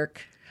him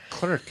Clerk?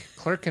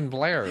 Clark and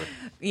Blair.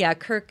 Yeah,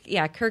 Kirk.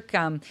 Yeah, Kirk.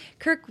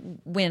 Kirk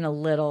went a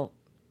little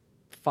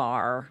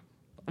far.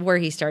 where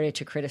he started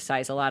to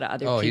criticize a lot of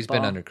other people. He's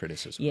been under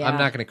criticism. Yeah. I'm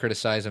not going to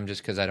criticize him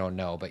just because I don't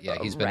know, but yeah,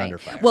 he's been under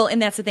fire. Well,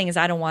 and that's the thing is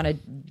I don't want to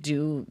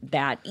do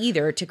that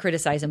either to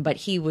criticize him, but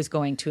he was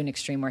going to an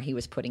extreme where he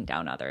was putting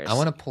down others. I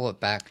want to pull it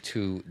back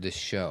to the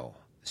show.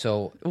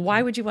 So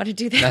why would you want to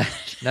do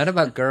that? not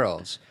about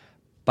girls,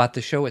 but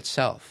the show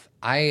itself.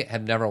 I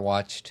have never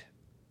watched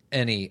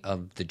any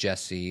of the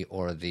Jesse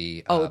or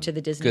the to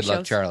the Disney Good Luck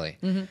shows? Charlie.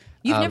 Mm-hmm.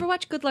 You've never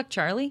watched Good Luck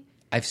Charlie?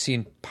 I've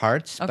seen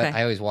parts, but Okay.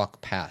 I always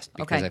walk past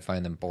because Okay. I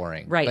find them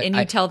boring. Right, But and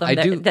you tell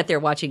them that they're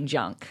watching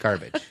junk.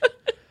 Garbage.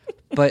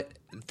 But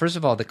first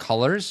of all, the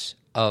colors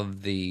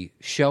of the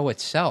show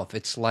itself,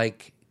 it's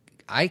like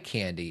eye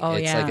candy.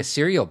 It's like a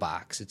cereal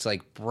box. It's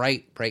like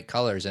bright, bright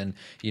colors. And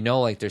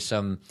like there's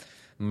some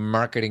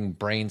marketing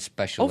brain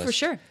specialist for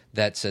sure.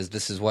 that says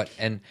this is what,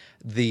 and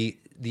the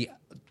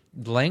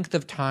length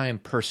of time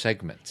per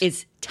segment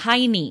is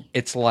tiny.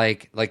 It's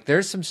like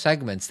there's some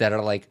segments that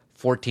are like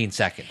 14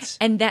 seconds.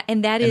 And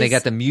they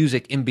got the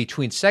music in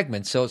between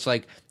segments. So it's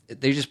like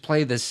they just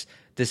play this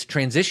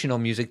transitional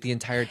music the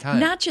entire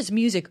time. Not just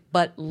music,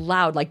 but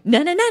loud, like na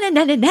na na na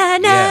na na na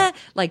na, Yeah.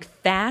 like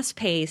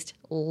fast-paced,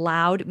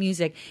 loud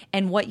music.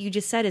 And what you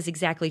just said is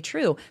exactly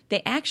true.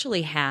 They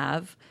actually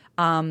have,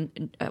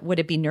 would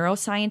it be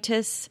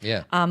neuroscientists?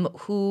 Yeah.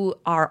 Who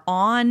are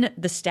on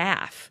the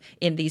staff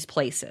in these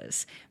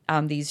places,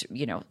 these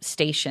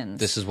stations.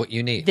 This is what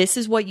you need. This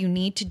is what you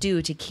need to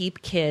do to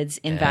keep kids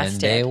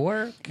invested. And they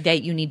work.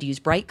 That you need to use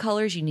bright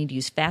colors, you need to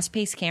use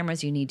fast-paced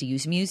cameras, you need to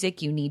use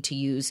music, you need to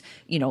use,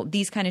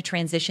 these kind of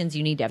transitions,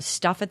 you need to have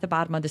stuff at the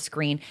bottom of the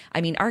screen. I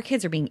mean, our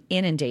kids are being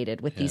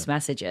inundated with these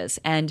messages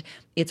and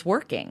it's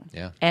working.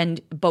 Yeah.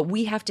 But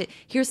we have to,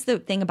 here's the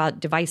thing about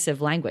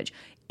divisive language.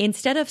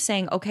 Instead of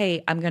saying,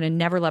 okay, I'm going to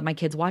never let my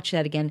kids watch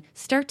that again,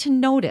 start to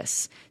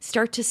notice,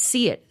 start to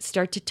see it,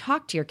 start to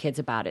talk to your kids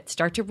about it,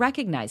 start to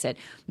recognize it,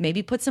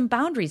 maybe put some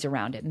boundaries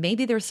around it.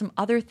 Maybe there's some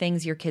other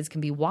things your kids can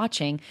be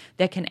watching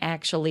that can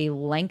actually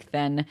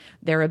lengthen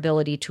their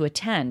ability to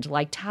attend.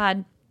 Like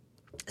Todd,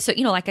 so,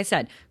 like I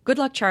said, Good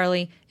Luck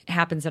Charlie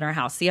happens in our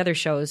house. The other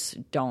shows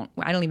don't.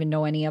 I don't even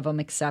know any of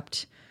them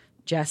except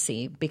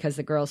Jesse because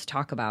the girls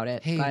talk about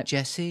it. Hey,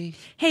 Jesse.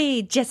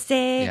 Hey,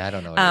 Jesse. Yeah, I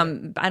don't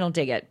know. I don't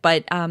dig it.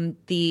 But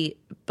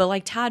but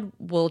like Todd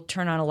will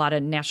turn on a lot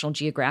of National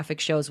Geographic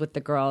shows with the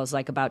girls,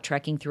 like about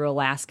trekking through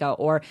Alaska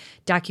or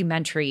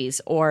documentaries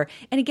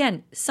and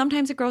again,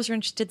 sometimes the girls are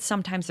interested,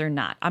 sometimes they're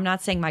not. I'm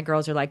not saying my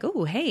girls are like,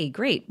 oh, hey,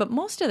 great. But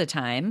most of the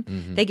time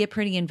they get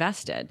pretty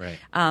invested. Right.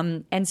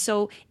 And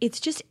so it's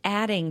just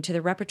adding to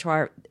the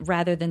repertoire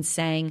rather than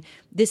saying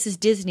this is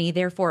Disney,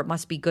 therefore it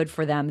must be good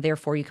for them,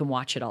 therefore you can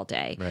watch it all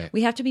day. Right.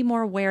 We have to be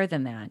more aware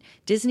than that.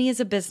 Disney is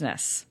a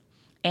business,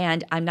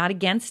 and I'm not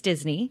against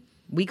Disney.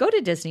 We go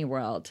to Disney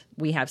World.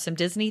 We have some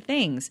Disney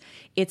things.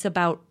 It's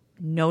about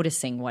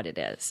noticing what it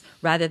is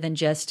rather than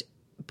just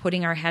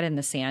putting our head in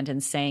the sand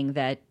and saying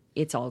that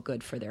it's all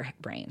good for their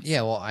brains.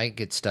 Yeah, well, I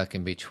get stuck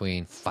in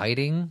between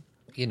fighting,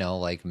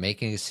 like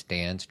making a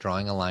stance,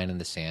 drawing a line in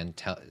the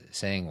sand,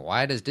 saying,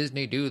 why does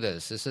Disney do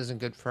this? This isn't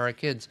good for our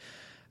kids.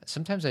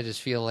 Sometimes I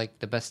just feel like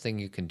the best thing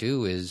you can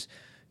do is,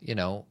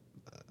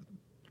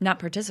 not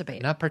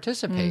participate.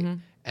 Mm-hmm.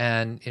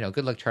 And,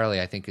 Good Luck Charlie,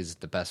 I think, is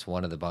the best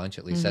one of the bunch.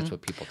 At least that's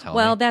what people tell me.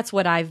 Well, that's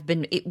what I've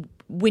been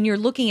when you're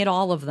looking at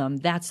all of them,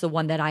 that's the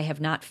one that I have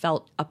not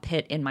felt a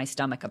pit in my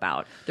stomach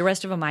about. The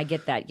rest of them, I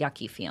get that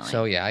yucky feeling.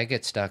 So, yeah, I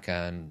get stuck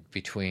on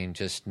between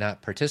just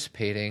not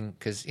participating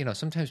because,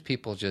 sometimes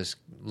people just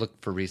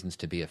look for reasons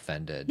to be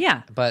offended.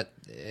 Yeah. But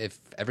if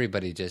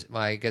everybody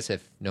I guess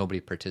if nobody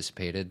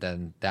participated,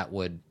 then that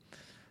would...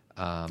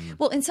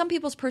 Well, in some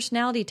people's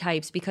personality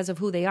types, because of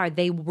who they are,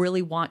 they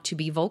really want to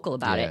be vocal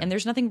about it. And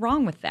there's nothing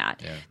wrong with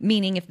that. Yeah.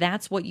 Meaning if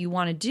that's what you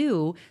want to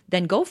do,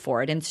 then go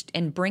for it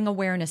and bring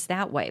awareness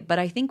that way. But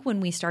I think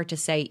when we start to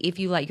say, if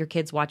you let your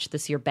kids watch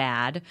this, you're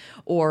bad,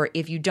 or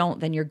if you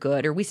don't, then you're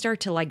good, or we start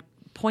to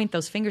point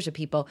those fingers at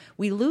people,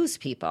 we lose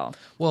people.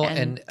 Well,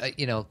 and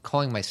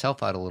calling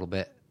myself out a little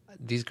bit,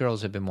 these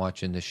girls have been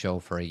watching the show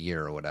for a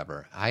year or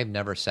whatever. I've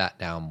never sat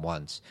down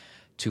once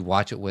to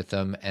watch it with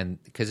them,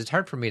 and because it's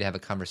hard for me to have a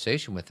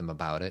conversation with them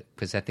about it,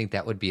 because I think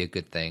that would be a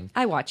good thing.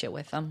 I watch it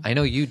with them. I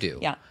know you do.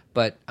 Yeah.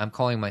 But I'm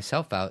calling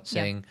myself out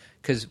saying,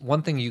 because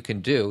one thing you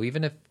can do,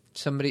 even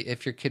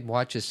if your kid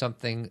watches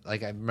something,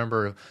 like I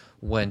remember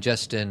when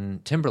Justin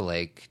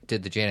Timberlake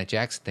did the Janet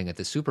Jackson thing at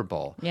the Super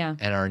Bowl. Yeah.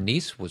 And our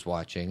niece was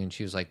watching, and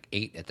she was like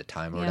 8 at the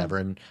time or whatever,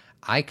 and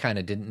I kind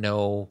of didn't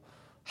know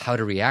how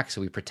to react,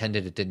 so we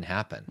pretended it didn't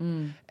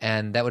happen.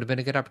 And that would have been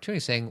a good opportunity,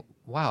 saying,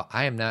 wow,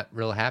 I am not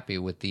real happy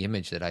with the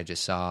image that I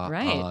just saw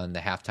on the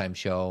halftime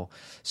show.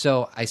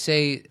 So I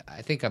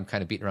think I'm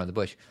kind of beating around the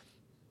bush.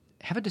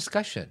 Have a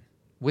discussion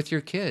with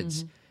your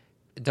kids.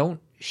 Don't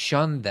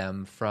shun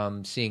them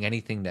from seeing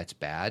anything that's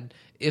bad.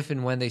 If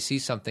and when they see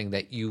something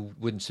that you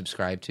wouldn't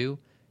subscribe to,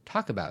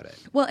 talk about it.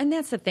 Well, and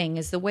that's the thing,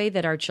 is the way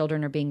that our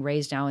children are being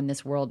raised now in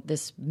this world,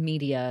 this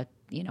media,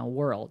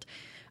 world.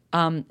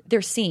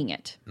 they're seeing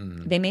it.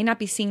 They may not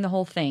be seeing the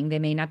whole thing. They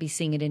may not be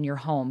seeing it in your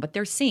home, but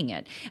they're seeing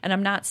it. And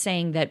I'm not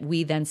saying that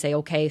we then say,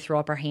 okay, throw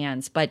up our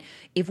hands. But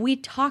if we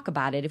talk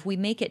about it, if we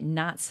make it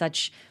not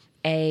such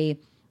a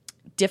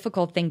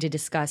difficult thing to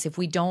discuss, if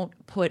we don't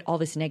put all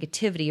this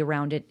negativity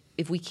around it,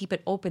 if we keep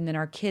it open, then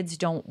our kids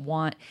don't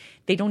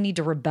need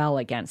to rebel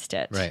against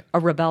it, right, or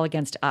rebel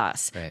against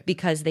us, right,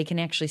 because they can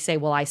actually say,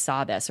 well, I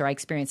saw this or I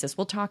experienced this.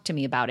 Well, talk to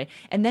me about it.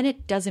 And then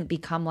it doesn't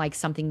become like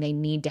something they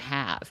need to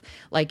have.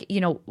 Like,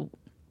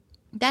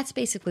 that's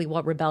basically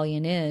what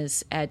rebellion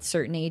is at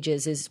certain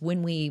ages, is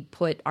when we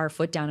put our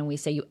foot down and we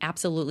say, you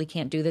absolutely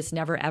can't do this.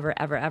 Never, ever,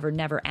 ever, ever,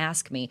 never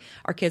ask me.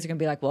 Our kids are going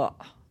to be like, well,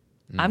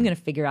 I'm going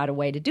to figure out a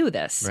way to do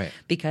this,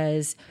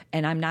 right,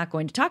 and I'm not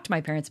going to talk to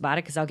my parents about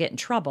it because I'll get in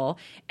trouble,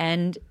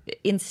 and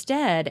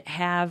instead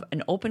have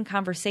an open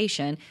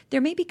conversation.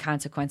 There may be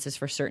consequences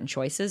for certain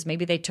choices.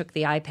 Maybe they took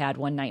the iPad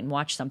one night and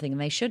watched something and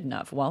they shouldn't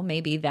have. Well,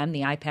 maybe then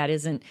the iPad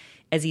isn't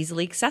as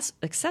easily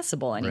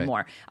accessible anymore.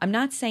 Right. I'm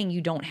not saying you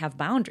don't have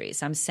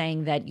boundaries. I'm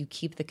saying that you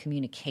keep the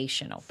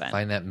communication open.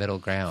 Find that middle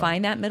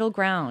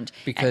ground.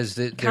 Because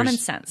common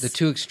sense. The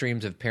two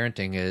extremes of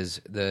parenting is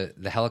the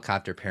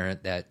helicopter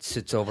parent that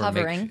sits over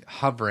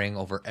hovering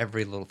over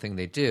every little thing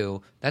they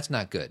do. That's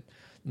not good.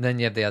 And then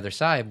you have the other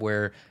side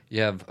where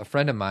you have a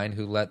friend of mine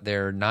who let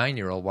their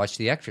 9-year-old watch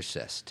The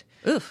Exorcist.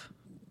 Oof.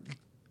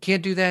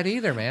 Can't do that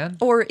either, man.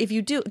 Or if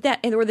you do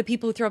that, or the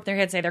people who throw up their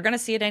heads say they're going to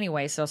see it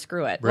anyway, so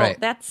screw it. Right. Well,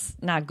 that's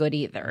not good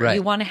either. Right.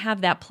 You want to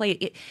have that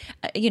play.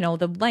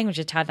 The language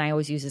that Todd and I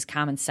always use is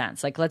common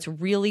sense. Like, let's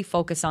really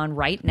focus on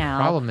right now.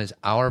 The problem is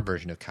our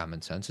version of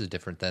common sense is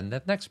different than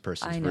the next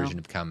person's version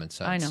of common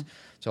sense. I know.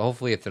 So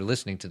hopefully, if they're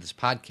listening to this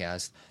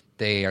podcast,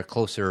 they are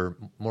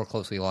more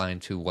closely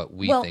aligned to what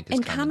we think is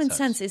and common sense. Common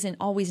sense isn't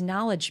always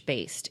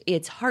knowledge-based.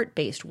 It's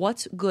heart-based.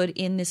 What's good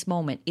in this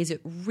moment? Is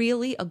it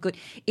really a good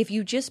 – if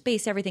you just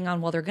base everything on,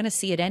 well, they're going to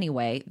see it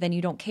anyway, then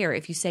you don't care.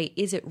 If you say,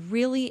 is it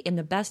really in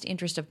the best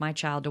interest of my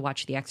child to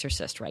watch The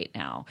Exorcist right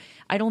now?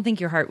 I don't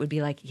think your heart would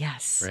be like,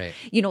 yes. Right.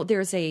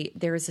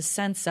 There is a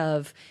sense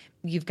of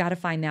you've got to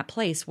find that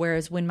place.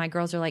 Whereas when my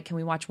girls are like, can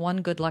we watch one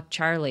Good Luck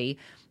Charlie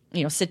 –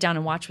 sit down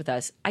and watch with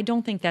us, I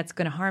don't think that's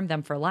going to harm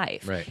them for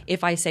life. Right.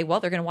 If I say, well,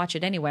 they're going to watch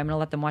it anyway, I'm going to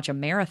let them watch a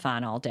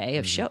marathon all day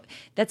of show.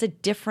 That's a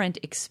different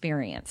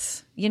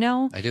experience,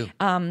 I do.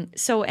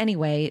 So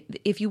anyway,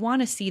 if you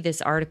want to see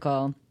this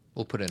article,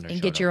 we'll put it in our and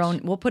show get your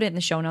notes. own. We'll put it in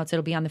the show notes.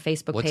 It'll be on the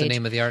Facebook What's page. the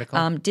name of the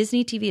article?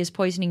 Disney TV is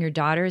poisoning your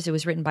daughters. It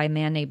was written by a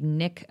man named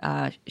Nick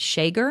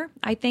Shager,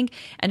 I think.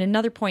 And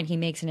another point he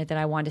makes in it that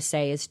I want to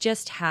say is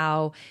just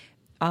how,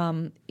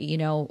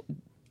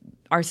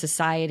 our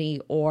society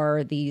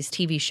or these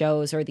TV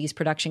shows or these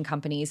production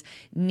companies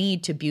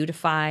need to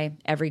beautify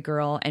every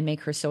girl and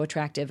make her so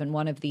attractive. And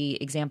one of the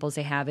examples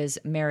they have is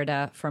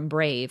Merida from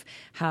Brave,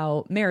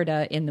 how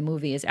Merida in the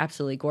movie is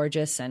absolutely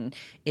gorgeous and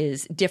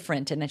is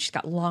different, and that she's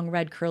got long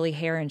red curly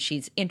hair and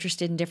she's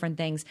interested in different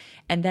things.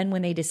 And then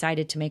when they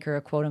decided to make her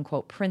a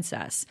quote-unquote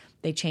princess,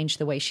 they changed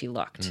the way she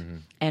looked.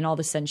 And all of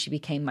a sudden she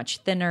became much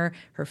thinner.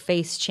 Her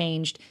face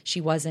changed. She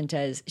wasn't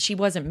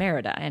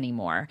Merida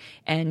anymore.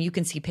 And you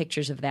can see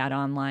pictures of that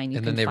online.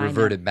 And then they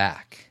reverted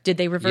back. Did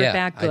they revert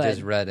back? Good. I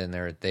just read in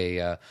there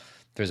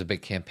there's a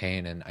big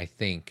campaign, and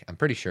I'm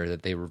pretty sure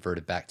that they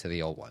reverted back to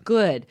the old one.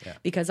 Good. Yeah.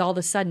 Because all of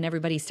a sudden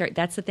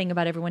that's the thing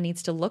about everyone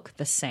needs to look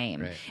the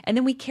same. Right. And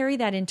then we carry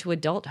that into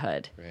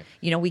adulthood.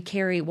 Right. We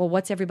carry, well,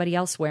 what's everybody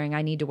else wearing?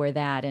 I need to wear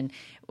that. And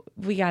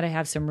we got to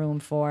have some room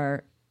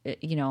for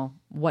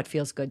what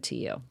feels good to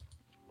you.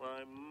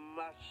 I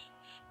must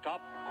stop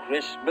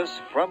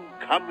Christmas from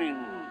coming.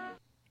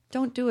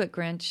 Don't do it,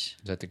 Grinch.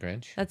 Is that the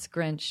Grinch? That's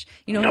Grinch.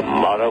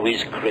 Tomorrow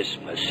is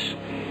Christmas.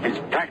 It's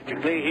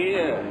practically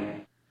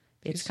here.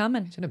 It's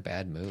coming. He's in a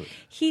bad mood.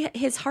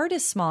 His heart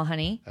is small,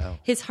 honey. Oh.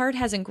 His heart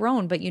hasn't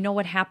grown, but you know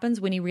what happens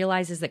when he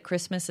realizes that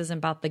Christmas isn't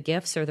about the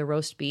gifts or the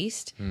roast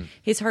beast?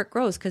 His heart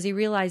grows because he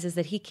realizes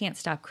that he can't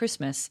stop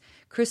Christmas.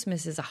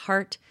 Christmas is a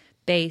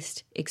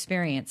heart-based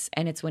experience,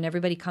 and it's when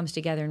everybody comes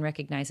together and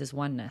recognizes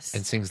oneness.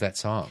 And sings that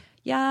song.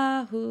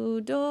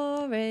 Yahoo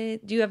Dore.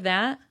 Do you have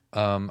that?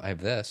 I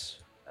have this.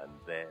 And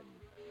then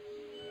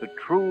the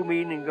true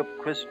meaning of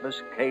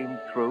Christmas came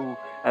through,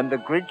 and the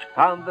Grinch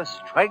found the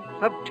strength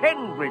of 10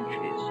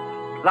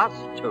 Grinches,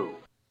 plus 2.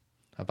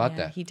 How about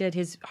that? He did.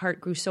 His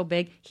heart grew so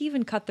big, he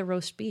even cut the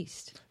roast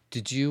beast.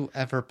 Did you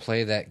ever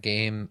play that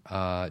game,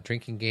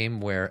 drinking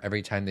game, where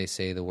every time they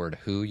say the word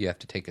who, you have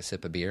to take a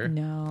sip of beer?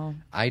 No.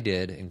 I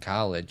did in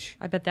college.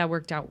 I bet that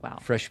worked out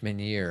well. Freshman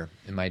year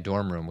in my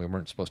dorm room. We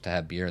weren't supposed to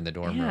have beer in the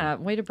dorm room. Yeah,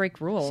 way to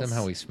break rules.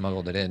 Somehow we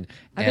smuggled it in.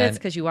 I bet it's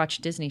because you watch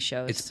Disney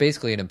shows. It's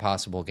basically an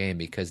impossible game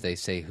because they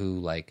say who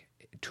like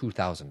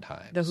 2,000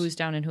 times. The Who's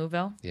Down in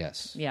Whoville?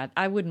 Yes. Yeah,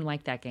 I wouldn't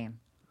like that game.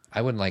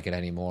 I wouldn't like it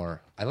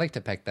anymore. I liked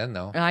it back then,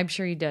 though. I'm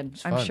sure you did.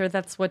 I'm fun. sure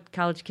that's what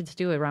college kids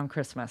do around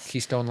Christmas.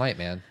 Keystone Light,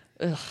 man.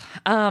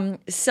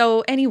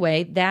 So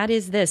anyway, that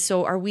is this.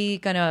 So are we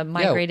going to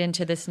migrate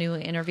into this new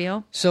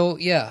interview? So,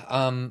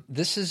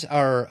 this is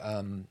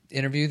our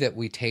interview that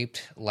we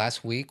taped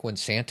last week when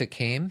Santa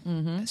came.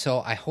 Mm-hmm.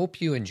 So I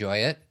hope you enjoy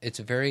it. It's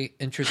a very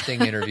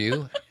interesting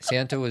interview.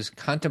 Santa was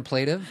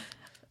contemplative.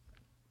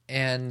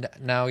 And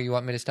now you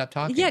want me to stop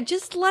talking? Yeah,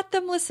 just let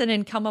them listen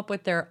and come up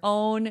with their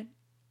own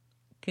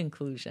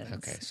conclusions.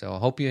 Okay, so I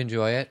hope you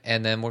enjoy it.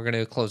 And then we're going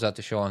to close out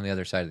the show on the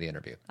other side of the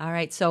interview. All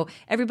right. So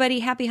everybody,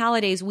 happy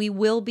holidays. We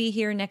will be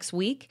here next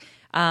week.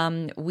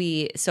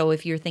 So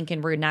if you're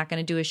thinking we're not going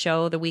to do a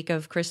show the week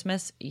of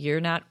Christmas, you're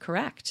not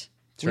correct.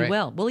 That's we right.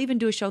 will. We'll even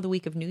do a show the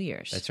week of New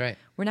Year's. That's right.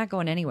 We're not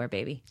going anywhere,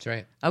 baby. That's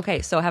right.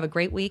 Okay. So have a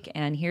great week.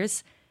 And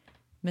here's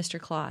Mr.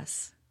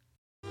 Claus.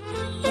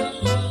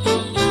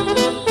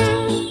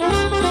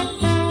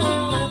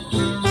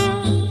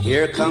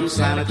 Here comes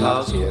Santa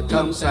Claus, right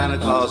down Santa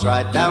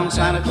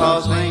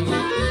Claus Lane.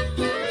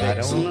 I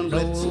don't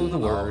know the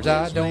words.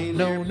 I don't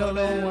know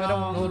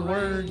the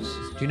words.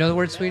 Do you know the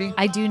words, sweetie?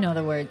 I do know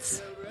the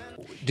words.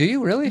 Do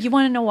you really? You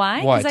want to know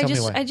why? Why? Because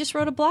Tell me why. I just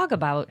wrote a blog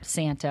about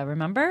Santa,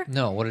 remember?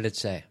 No, what did it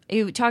say?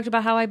 You talked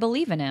about how I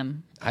believe in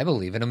him. I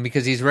believe in him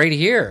because he's right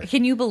here.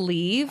 Can you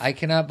believe? I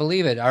cannot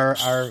believe it.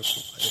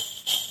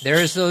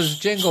 There's those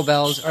jingle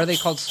bells. Are they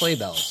called sleigh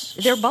bells?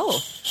 They're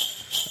both.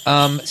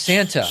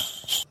 Santa,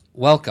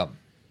 welcome.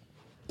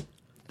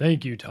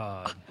 Thank you,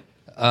 Todd.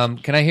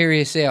 Can I hear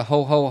you say a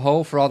ho, ho,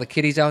 ho for all the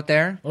kiddies out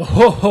there? Oh,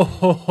 ho, ho,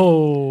 ho,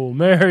 ho.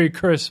 Merry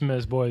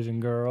Christmas, boys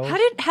and girls.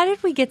 How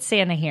did we get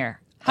Santa here?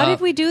 How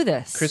did we do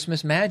this?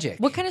 Christmas magic.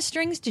 What kind of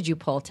strings did you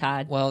pull,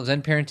 Todd? Well,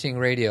 Zen Parenting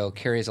Radio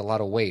carries a lot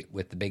of weight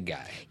with the big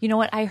guy. You know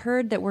what? I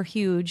heard that we're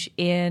huge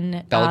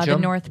in Belgium?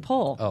 the North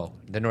Pole. Oh,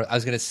 the North. I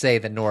was going to say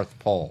the North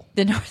Pole.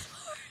 The North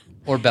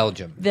Or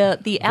Belgium. The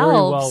Very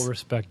elves. well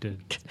respected.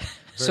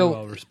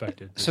 Well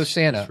respected. So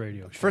Santa,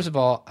 radio show. first of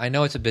all, I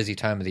know it's a busy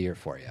time of the year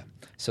for you.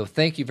 So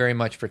thank you very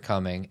much for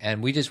coming.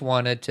 And we just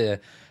wanted to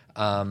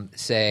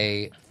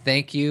say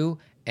thank you.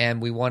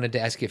 And we wanted to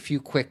ask you a few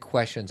quick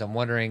questions. I'm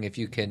wondering if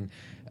you can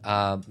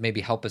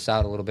maybe help us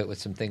out a little bit with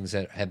some things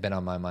that have been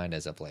on my mind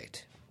as of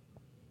late.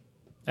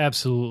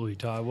 Absolutely,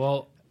 Todd.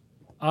 Well,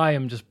 I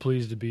am just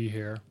pleased to be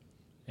here,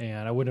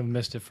 and I wouldn't have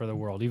missed it for the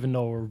world, even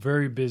though we're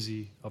very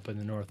busy up in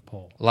the North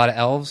Pole. A lot of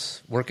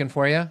elves working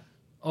for you?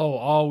 Oh,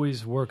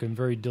 always working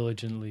very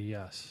diligently,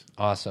 yes.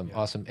 Awesome,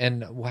 awesome.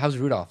 And how's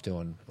Rudolph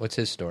doing? What's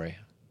his story?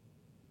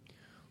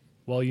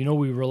 Well,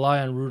 we rely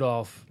on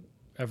Rudolph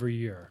every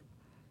year.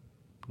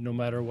 No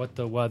matter what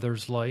the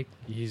weather's like,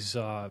 he's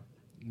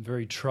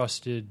very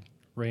trusted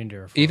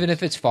reindeer. Even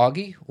if it's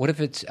foggy? What if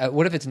it's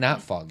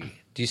not foggy?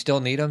 Do you still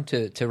need him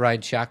to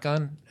ride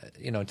shotgun?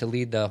 To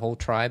lead the whole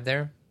tribe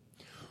there?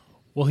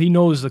 Well, he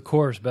knows the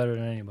course better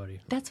than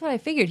anybody. That's what I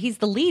figured. He's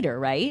the leader,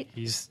 right?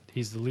 He's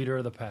the leader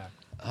of the pack.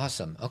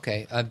 Awesome.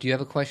 Okay. Do you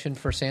have a question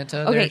for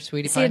Santa Okay, there,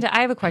 sweetie pie? Santa,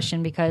 I have a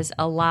question because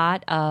a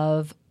lot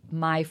of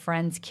my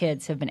friends'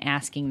 kids have been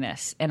asking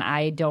this, and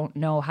I don't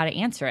know how to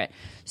answer it.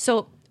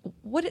 So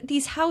what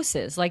these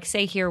houses, like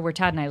say here where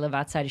Todd and I live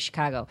outside of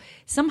Chicago,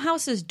 some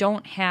houses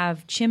don't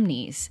have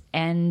chimneys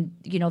and,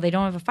 they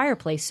don't have a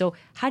fireplace. So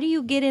how do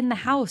you get in the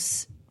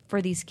house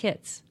for these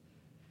kids?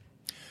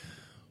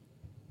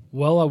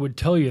 Well, I would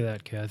tell you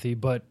that, Kathy,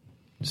 but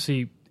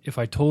see, if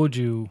I told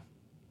you,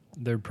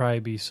 there'd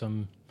probably be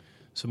some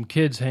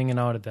kids hanging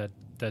out at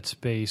that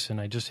space, and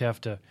I just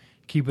have to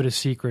keep it a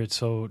secret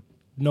so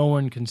no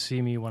one can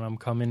see me when I'm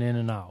coming in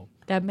and out.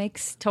 That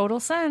makes total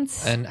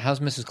sense. And how's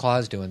Mrs.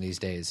 Claus doing these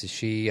days? Is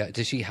she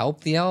does she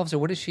help the elves, or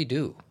what does she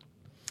do?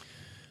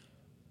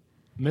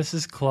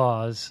 Mrs.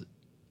 Claus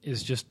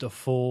is just a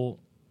full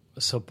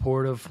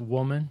supportive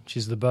woman.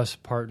 She's the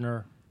best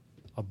partner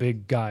a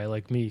big guy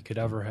like me could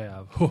ever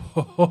have.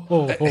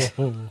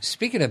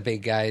 Speaking of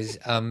big guys,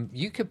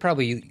 you could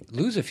probably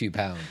lose a few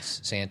pounds,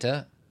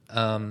 Santa.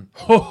 I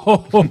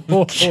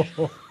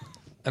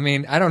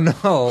mean, I don't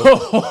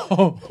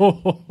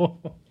know.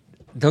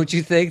 Don't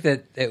you think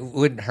that it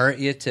wouldn't hurt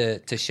you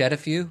to shed a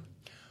few?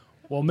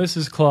 Well,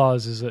 Mrs.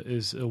 Claus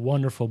is a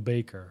wonderful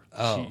baker.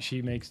 Oh.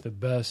 She makes the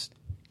best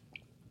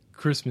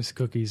Christmas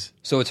cookies.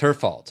 So it's her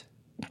fault.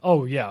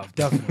 Oh, yeah,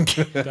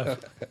 definitely.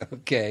 Definitely.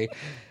 Okay.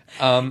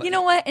 You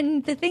know what?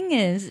 And the thing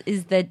is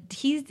that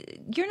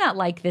you're not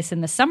like this in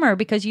the summer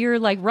because you're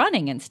like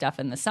running and stuff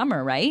in the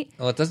summer, right?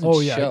 Well, it doesn't Oh,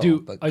 yeah, show. I do.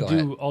 But I go do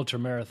ahead. ultra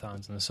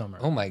marathons in the summer.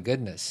 Oh, my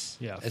goodness.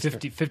 Yeah, That's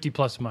 50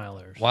 plus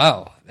milers.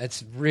 Wow.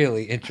 That's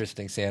really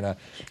interesting, Santa.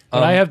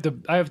 But I have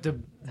to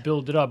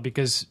build it up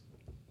because,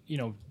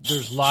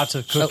 there's lots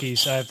of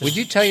cookies. I have to. Would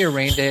you tell your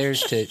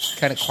reindeers to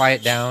kind of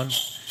quiet down?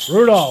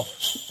 Rudolph,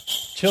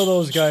 chill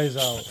those guys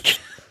out.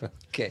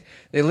 Okay.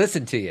 They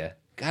listen to you.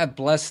 God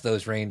bless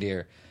those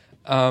reindeer.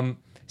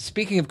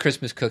 Speaking of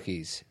Christmas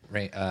cookies,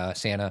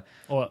 Santa,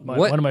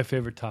 One of my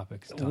favorite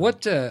topics. Tom.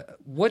 what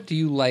do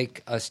you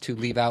like us to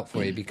leave out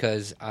for you?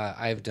 Because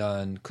I've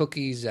done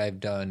cookies.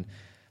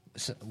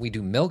 We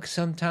do milk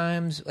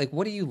sometimes. Like,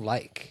 what do you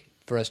like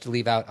for us to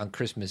leave out on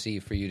Christmas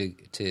Eve for you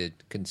to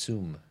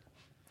consume?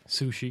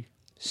 Sushi.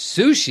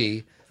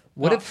 Sushi?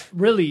 What if...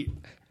 Really,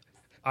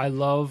 I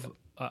love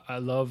I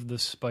love the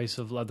spice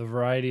of life. The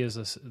variety is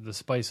the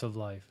spice of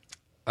life.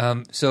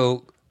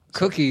 So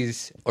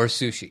cookies or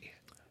sushi?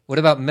 What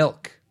about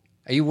milk?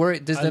 Are you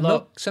worried? Does the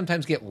milk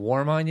sometimes get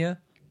warm on you?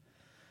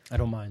 I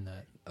don't mind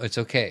that. Oh, it's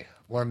okay.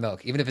 Warm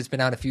milk. Even if it's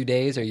been out a few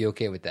days, are you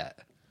okay with that?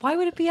 Why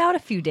would it be out a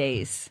few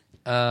days?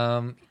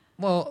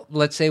 Well,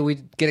 let's say we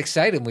get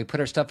excited and we put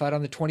our stuff out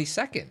on the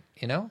 22nd,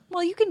 you know?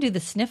 Well, you can do the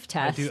sniff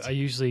test. I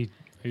usually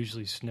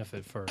sniff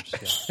it first.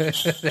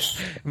 Yeah.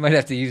 Might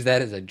have to use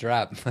that as a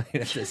drop. Might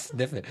have to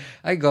sniff it.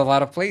 I go a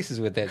lot of places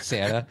with that,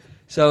 Santa.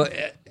 So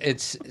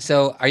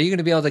are you going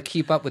to be able to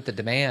keep up with the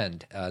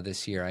demand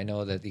this year? I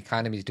know that the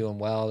economy's doing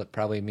well. It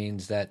probably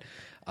means that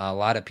a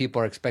lot of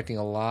people are expecting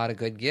a lot of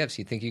good gifts.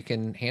 You think you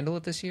can handle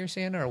it this year,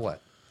 Santa, or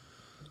what?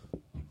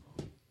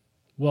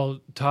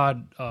 Well,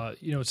 Todd,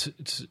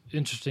 it's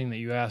interesting that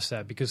you asked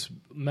that because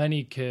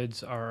many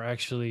kids are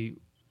actually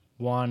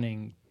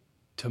wanting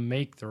to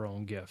make their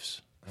own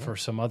gifts for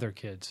some other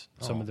kids,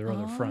 some of their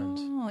other friends.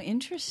 Oh,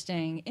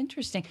 interesting.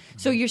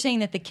 So you're saying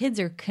that the kids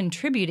are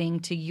contributing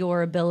to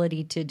your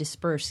ability to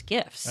disperse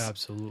gifts.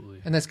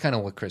 Absolutely. And that's kind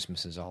of what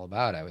Christmas is all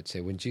about, I would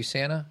say. Wouldn't you,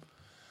 Santa?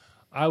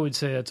 I would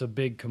say that's a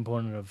big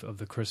component of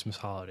the Christmas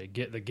holiday,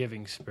 the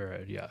giving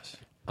spirit, yes.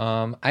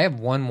 I have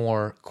one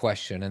more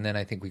question, and then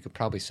I think we could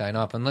probably sign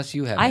off, unless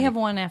you have I have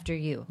one after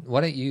you.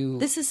 Why don't you...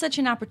 This is such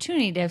an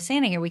opportunity to have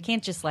Santa here. We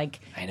can't just, I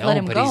know, let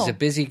him but go. he's a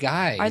busy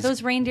guy. Are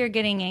those reindeer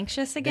getting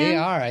anxious again? They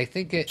are. I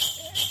think it...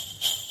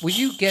 Would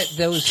you get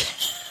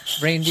those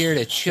reindeer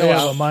to chill They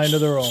out? have a mind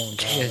of their own.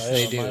 Todd. Yes,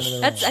 they do.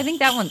 I think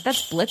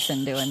that's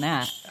Blitzen doing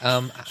that.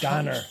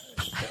 Donner.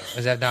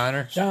 Was that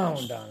Donner?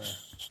 Down, Donner.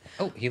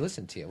 Oh, he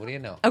listened to you. What do you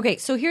know? Okay,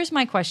 so here's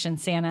my question,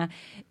 Santa,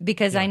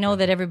 because I know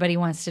that everybody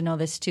wants to know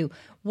this too.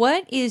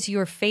 What is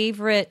your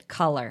favorite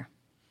color?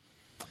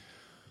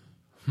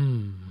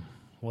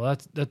 Well,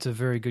 that's a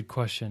very good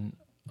question.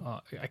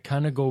 I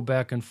kind of go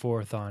back and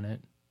forth on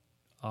it.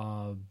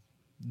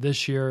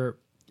 This year,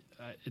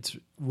 it's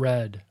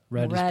red.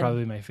 Red is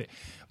probably my favorite.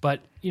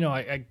 But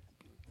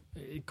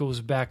it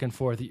goes back and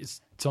forth.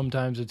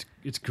 Sometimes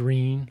it's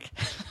green.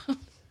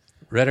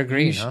 Red or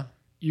green, huh?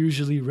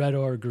 Usually red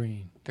or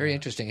green. Very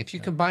interesting. If you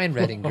combine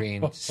red and green,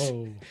 what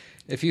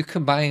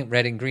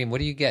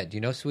do you get? Do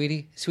you know,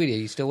 Sweetie? Sweetie, are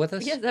you still with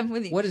us? Yes, I'm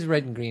with you. What does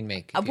red and green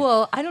make?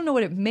 Well, I don't know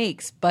what it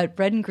makes, but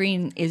red and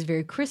green is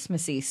very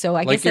Christmassy, so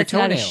I Like guess your that's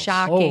not a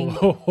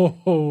toenails.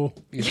 shocking.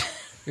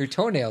 Your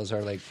toenails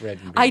are like red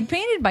and green. I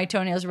painted my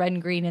toenails red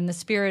and green in the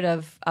spirit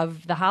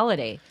of the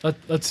holiday.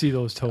 Let's see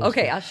those toes.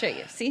 Okay, I'll show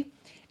you. See?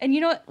 And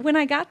you know what? When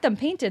I got them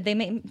painted, they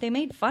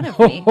made fun of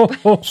me.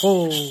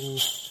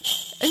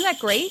 Isn't that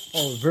great?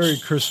 Oh, very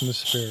Christmas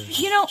spirit.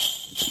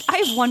 I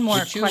have one more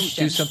Would you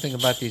question. do something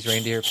about these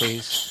reindeer,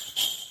 please?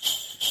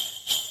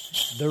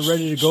 They're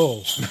ready to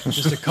go.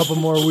 Just a couple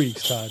more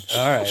weeks, Todd.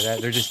 All right,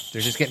 they're just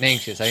getting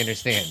anxious. I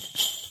understand.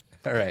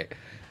 All right,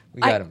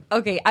 we got them.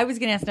 Okay, I was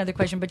going to ask another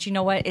question, but you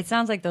know what? It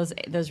sounds like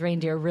those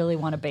reindeer really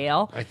want to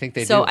bail. I think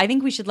they do. So I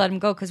think we should let them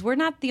go because we're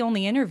not the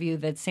only interview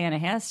that Santa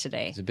has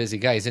today. He's a busy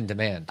guy. He's in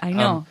demand. I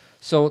know.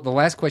 So the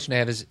last question I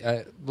have is: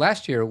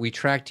 last year we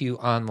tracked you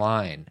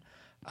online.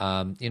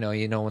 When they're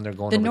going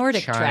The over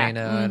Nordic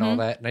China track. and all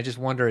that, and I just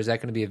wonder, is that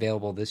going to be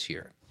available this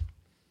year?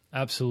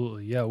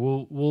 Absolutely, yeah.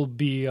 We'll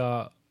be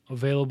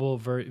available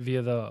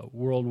via the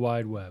World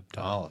Wide Web.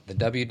 Tom. Oh, the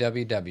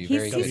www.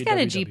 He's got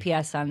a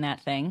GPS on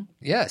that thing.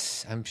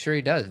 Yes, I'm sure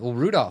he does. Well,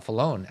 Rudolph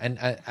alone, and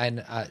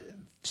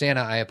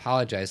Santa, I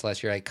apologize.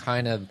 Last year, I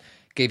kind of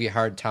gave you a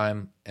hard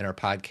time in our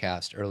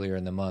podcast earlier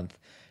in the month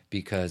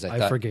because I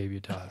thought, forgave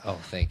you, Todd. Oh,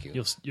 thank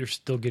you. You're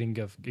still getting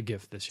a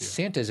gift this year.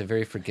 Santa is a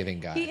very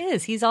forgiving guy. He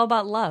is. He's all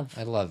about love.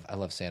 I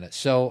love Santa.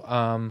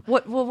 So,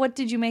 what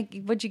did you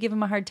make? What'd you give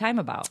him a hard time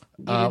about?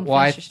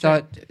 I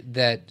thought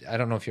that I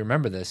don't know if you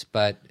remember this,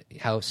 but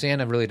how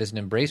Santa really doesn't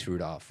embrace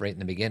Rudolph right in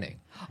the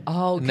beginning.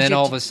 Oh, and then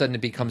all of a sudden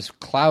it becomes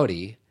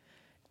cloudy,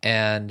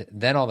 and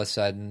then all of a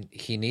sudden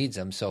he needs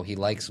him, so he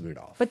likes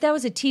Rudolph. But that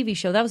was a TV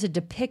show. That was a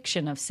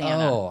depiction of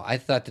Santa. Oh, I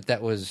thought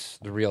that was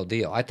the real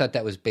deal. I thought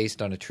that was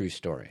based on a true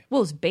story. Well,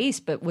 it was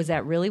based, but was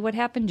that really what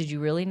happened? Did you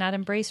really not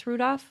embrace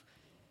Rudolph?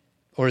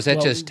 Or is that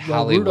just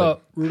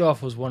Hollywood?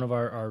 Rudolph was one of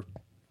our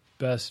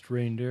best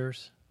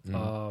reindeers.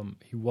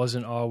 He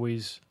wasn't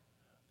always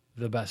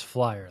the best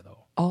flyer,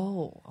 though.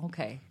 Oh,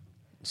 okay.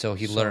 So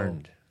he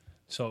learned.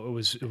 So it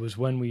was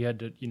when we had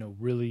to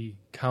really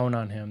count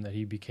on him that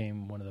he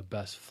became one of the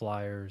best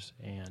flyers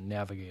and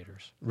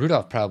navigators.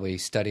 Rudolph probably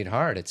studied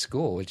hard at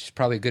school, which is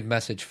probably a good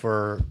message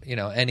for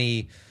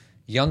any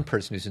young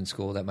person who's in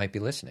school that might be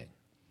listening.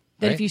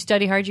 That right? if you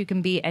study hard, you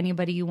can be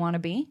anybody you want to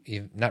be?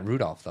 Not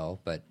Rudolph, though,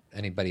 but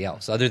anybody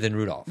else other than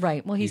Rudolph.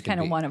 Right. Well, he's You can kind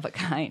of be. one of a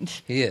kind.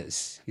 He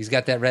is. He's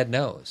got that red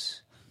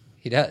nose.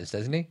 He does,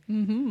 doesn't he?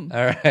 Mm-hmm.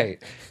 All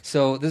right.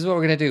 So this is what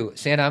we're going to do.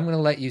 Santa, I'm going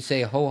to let you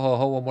say ho, ho,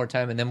 ho one more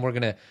time, and then we're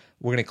going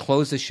to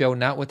close the show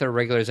not with our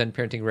regular Zen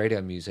Parenting Radio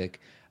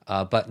music,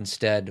 but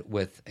instead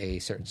with a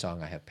certain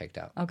song I have picked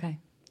out. Okay.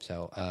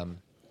 So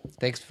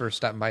thanks for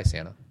stopping by,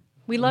 Santa.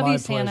 We love My you,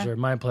 Santa. pleasure.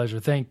 My pleasure.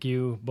 Thank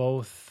you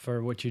both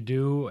for what you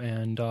do,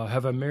 and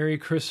have a Merry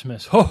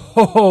Christmas. Ho,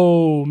 ho,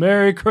 ho!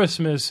 Merry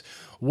Christmas,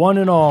 one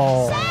and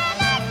all.